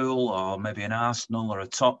 Liverpool, or maybe an Arsenal or a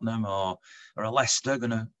Tottenham or a Leicester going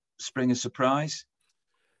to spring a surprise?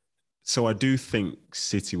 So I do think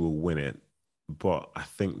City will win it, but I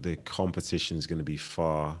think the competition is going to be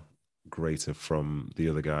far greater from the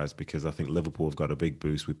other guys, because I think Liverpool have got a big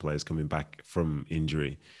boost with players coming back from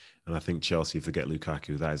injury. And I think Chelsea, if they get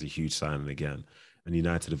Lukaku, that is a huge signing again. And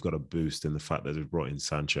United have got a boost in the fact that they've brought in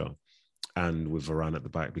Sancho and with Varane at the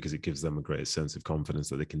back, because it gives them a greater sense of confidence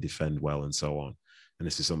that they can defend well and so on. And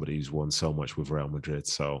this is somebody who's won so much with Real Madrid.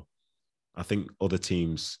 So I think other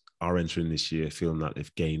teams are entering this year feeling that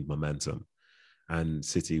they've gained momentum. And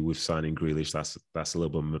City, with signing Grealish, that's a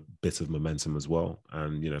little bit of momentum as well.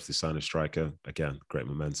 And, you know, if they sign a striker, again, great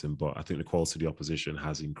momentum. But I think the quality of the opposition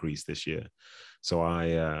has increased this year. So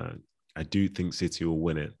I do think City will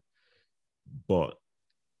win it. But,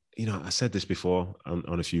 you know, I said this before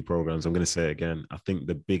on a few programs. I'm going to say it again. I think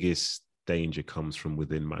the biggest danger comes from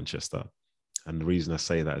within Manchester. And the reason I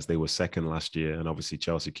say that is they were second last year. And obviously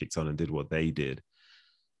Chelsea kicked on and did what they did.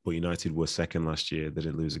 But United were second last year. They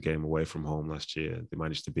didn't lose a game away from home last year. They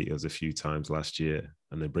managed to beat us a few times last year,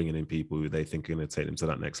 and they're bringing in people who they think are going to take them to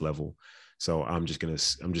that next level. So I'm just going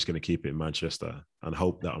to keep it in Manchester and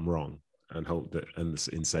hope that I'm wrong, and hope that, and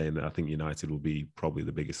in saying that, I think United will be probably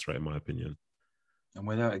the biggest threat in my opinion. and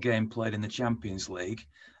without a game played in the Champions League,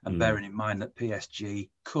 and bearing in mind that PSG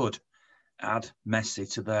could add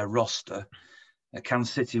Messi to their roster, can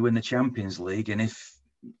City win the Champions League? And if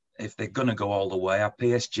they're going to go all the way, are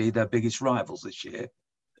PSG their biggest rivals this year?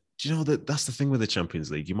 Do you know that's the thing with the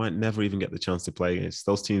Champions League? You might never even get the chance to play against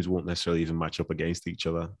those teams. Won't necessarily even match up against each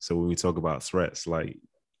other. So when we talk about threats, like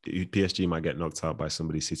PSG might get knocked out by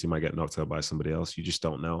somebody, City might get knocked out by somebody else. You just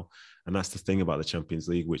don't know. And that's the thing about the Champions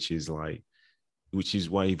League, which is why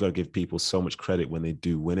you've got to give people so much credit when they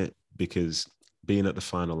do win it. Because being at the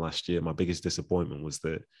final last year, my biggest disappointment was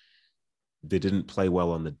that they didn't play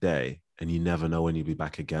well on the day, and you never know when you'll be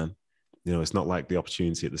back again. You know, it's not like the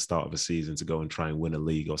opportunity at the start of a season to go and try and win a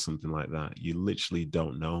league or something like that. You literally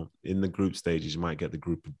don't know. In the group stages, you might get the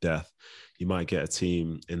group of death. You might get a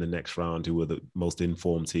team in the next round who are the most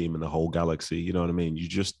informed team in the whole galaxy. You know what I mean? You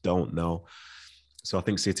just don't know. So I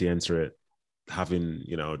think City enter it having,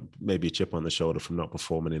 you know, maybe a chip on the shoulder from not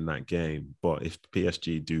performing in that game. But if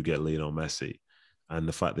PSG do get Lionel Messi, and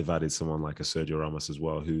the fact they've added someone like a Sergio Ramos as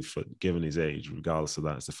well, who, given his age, regardless of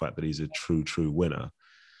that, it's the fact that he's a true winner.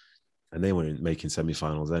 And they were making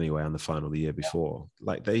semi-finals anyway, and the final the year before.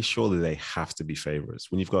 Like, they have to be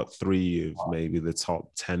favourites. When you've got 3 of maybe the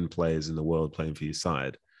top 10 players in the world playing for your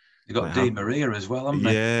side. You've got Di Maria as well, haven't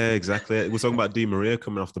they? Yeah, exactly. We're talking about Di Maria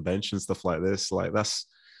coming off the bench and stuff like this. Like, that's,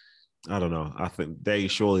 I don't know. I think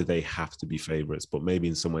they have to be favourites. But maybe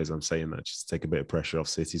in some ways I'm saying that just to take a bit of pressure off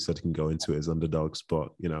City so they can go into it as underdogs. But,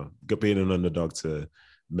 you know, being an underdog to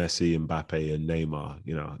Messi, Mbappe, and Neymar,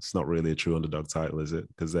 you know, it's not really a true underdog title, is it?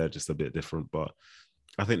 Because they're just a bit different. But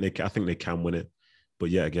I think they can win it.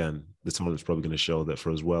 But yeah, again, the tournament's probably going to show that for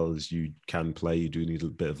as well as you can play, you do need a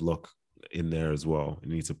bit of luck in there as well. You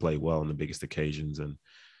need to play well on the biggest occasions. And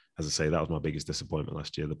as I say, that was my biggest disappointment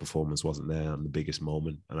last year. The performance wasn't there on the biggest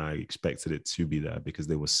moment, and I expected it to be there because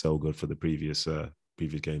they were so good for the previous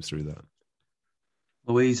games through that.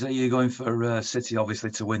 Louise, are you going for City, obviously,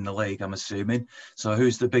 to win the league, I'm assuming? So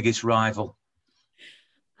who's the biggest rival?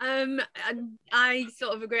 I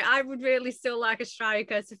sort of agree. I would really still like a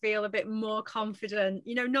striker to feel a bit more confident.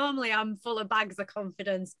 You know, normally I'm full of bags of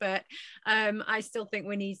confidence, but I still think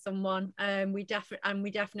we need someone. We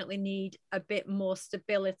definitely need a bit more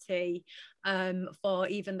stability for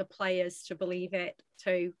even the players to believe it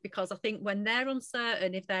too. Because I think when they're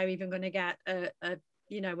uncertain if they're even going to get a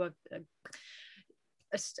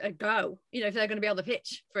go, you know, if they're going to be on the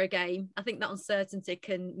pitch for a game, I think that uncertainty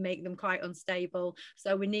can make them quite unstable.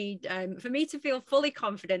 So we need, for me to feel fully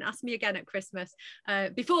confident, ask me again at Christmas,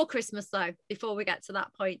 before Christmas though, before we get to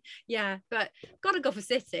that point. Yeah, but got to go for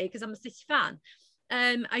City because I'm a City fan.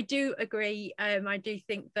 I do agree. I do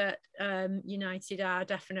think that United are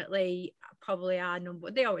definitely probably our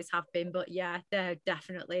number. They always have been, but yeah, they're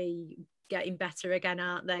definitely getting better again,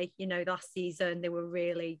 aren't they? You know, last season they were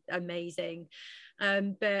really amazing.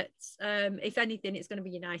 But if anything, it's going to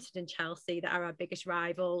be United and Chelsea that are our biggest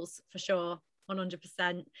rivals for sure,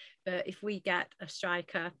 100%. But if we get a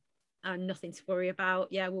striker and nothing to worry about,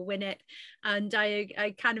 yeah, we'll win it. And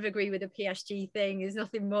I kind of agree with the PSG thing. There's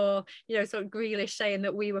nothing more, you know, sort of Grealish saying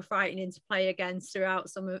that we were frightening to play against throughout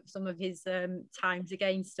some of his times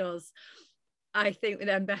against us. I think with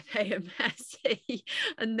Mbappe and Messi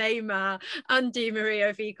and Neymar and Di Maria,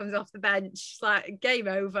 if he comes off the bench, it's like game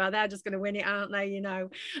over. They're just going to win it, aren't they? You know,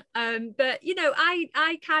 but you know,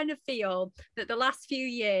 I kind of feel that the last few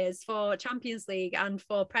years for Champions League and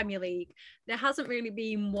for Premier League, there hasn't really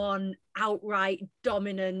been one outright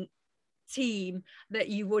dominant team that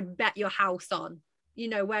you would bet your house on. You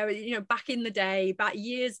know, where, you know, back in the day, back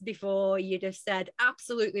years before, you'd have said,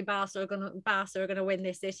 absolutely, Barca are going to win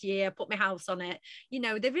this year, put my house on it. You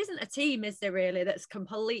know, there isn't a team, is there really, that's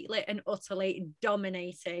completely and utterly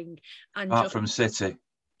dominating. And apart from City.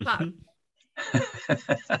 Yeah,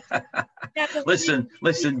 listen.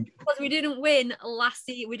 Because we didn't win last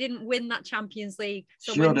year. We didn't win that Champions League.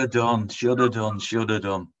 So should have done.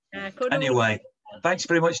 Yeah, anyway. Thanks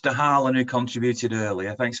very much to Harlan, who contributed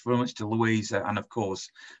earlier. Thanks very much to Louisa, and of course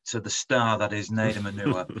to the star that is Neda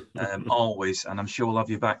Manua, always. And I'm sure we'll have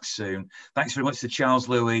you back soon. Thanks very much to Charles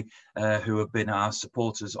Louis, who have been our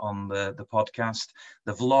supporters on the podcast.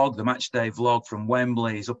 The vlog, the match day vlog from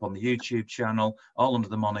Wembley, is up on the YouTube channel, all under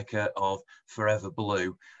the moniker of Forever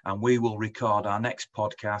Blue. And we will record our next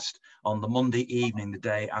podcast on the Monday evening, the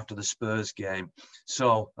day after the Spurs game.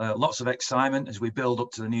 So lots of excitement as we build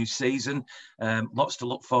up to the new season. Lots to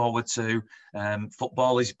look forward to.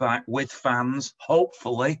 Football is back with fans,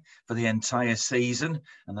 hopefully, for the entire season.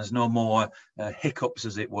 And there's no more hiccups,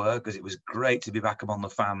 as it were, because it was great to be back among the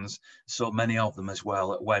fans, so many of them as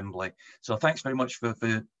well at Wembley. So thanks very much for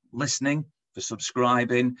listening. for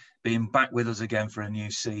subscribing, being back with us again for a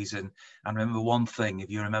new season. And remember one thing, if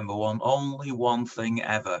you remember only one thing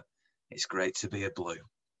ever, it's great to be a Blue.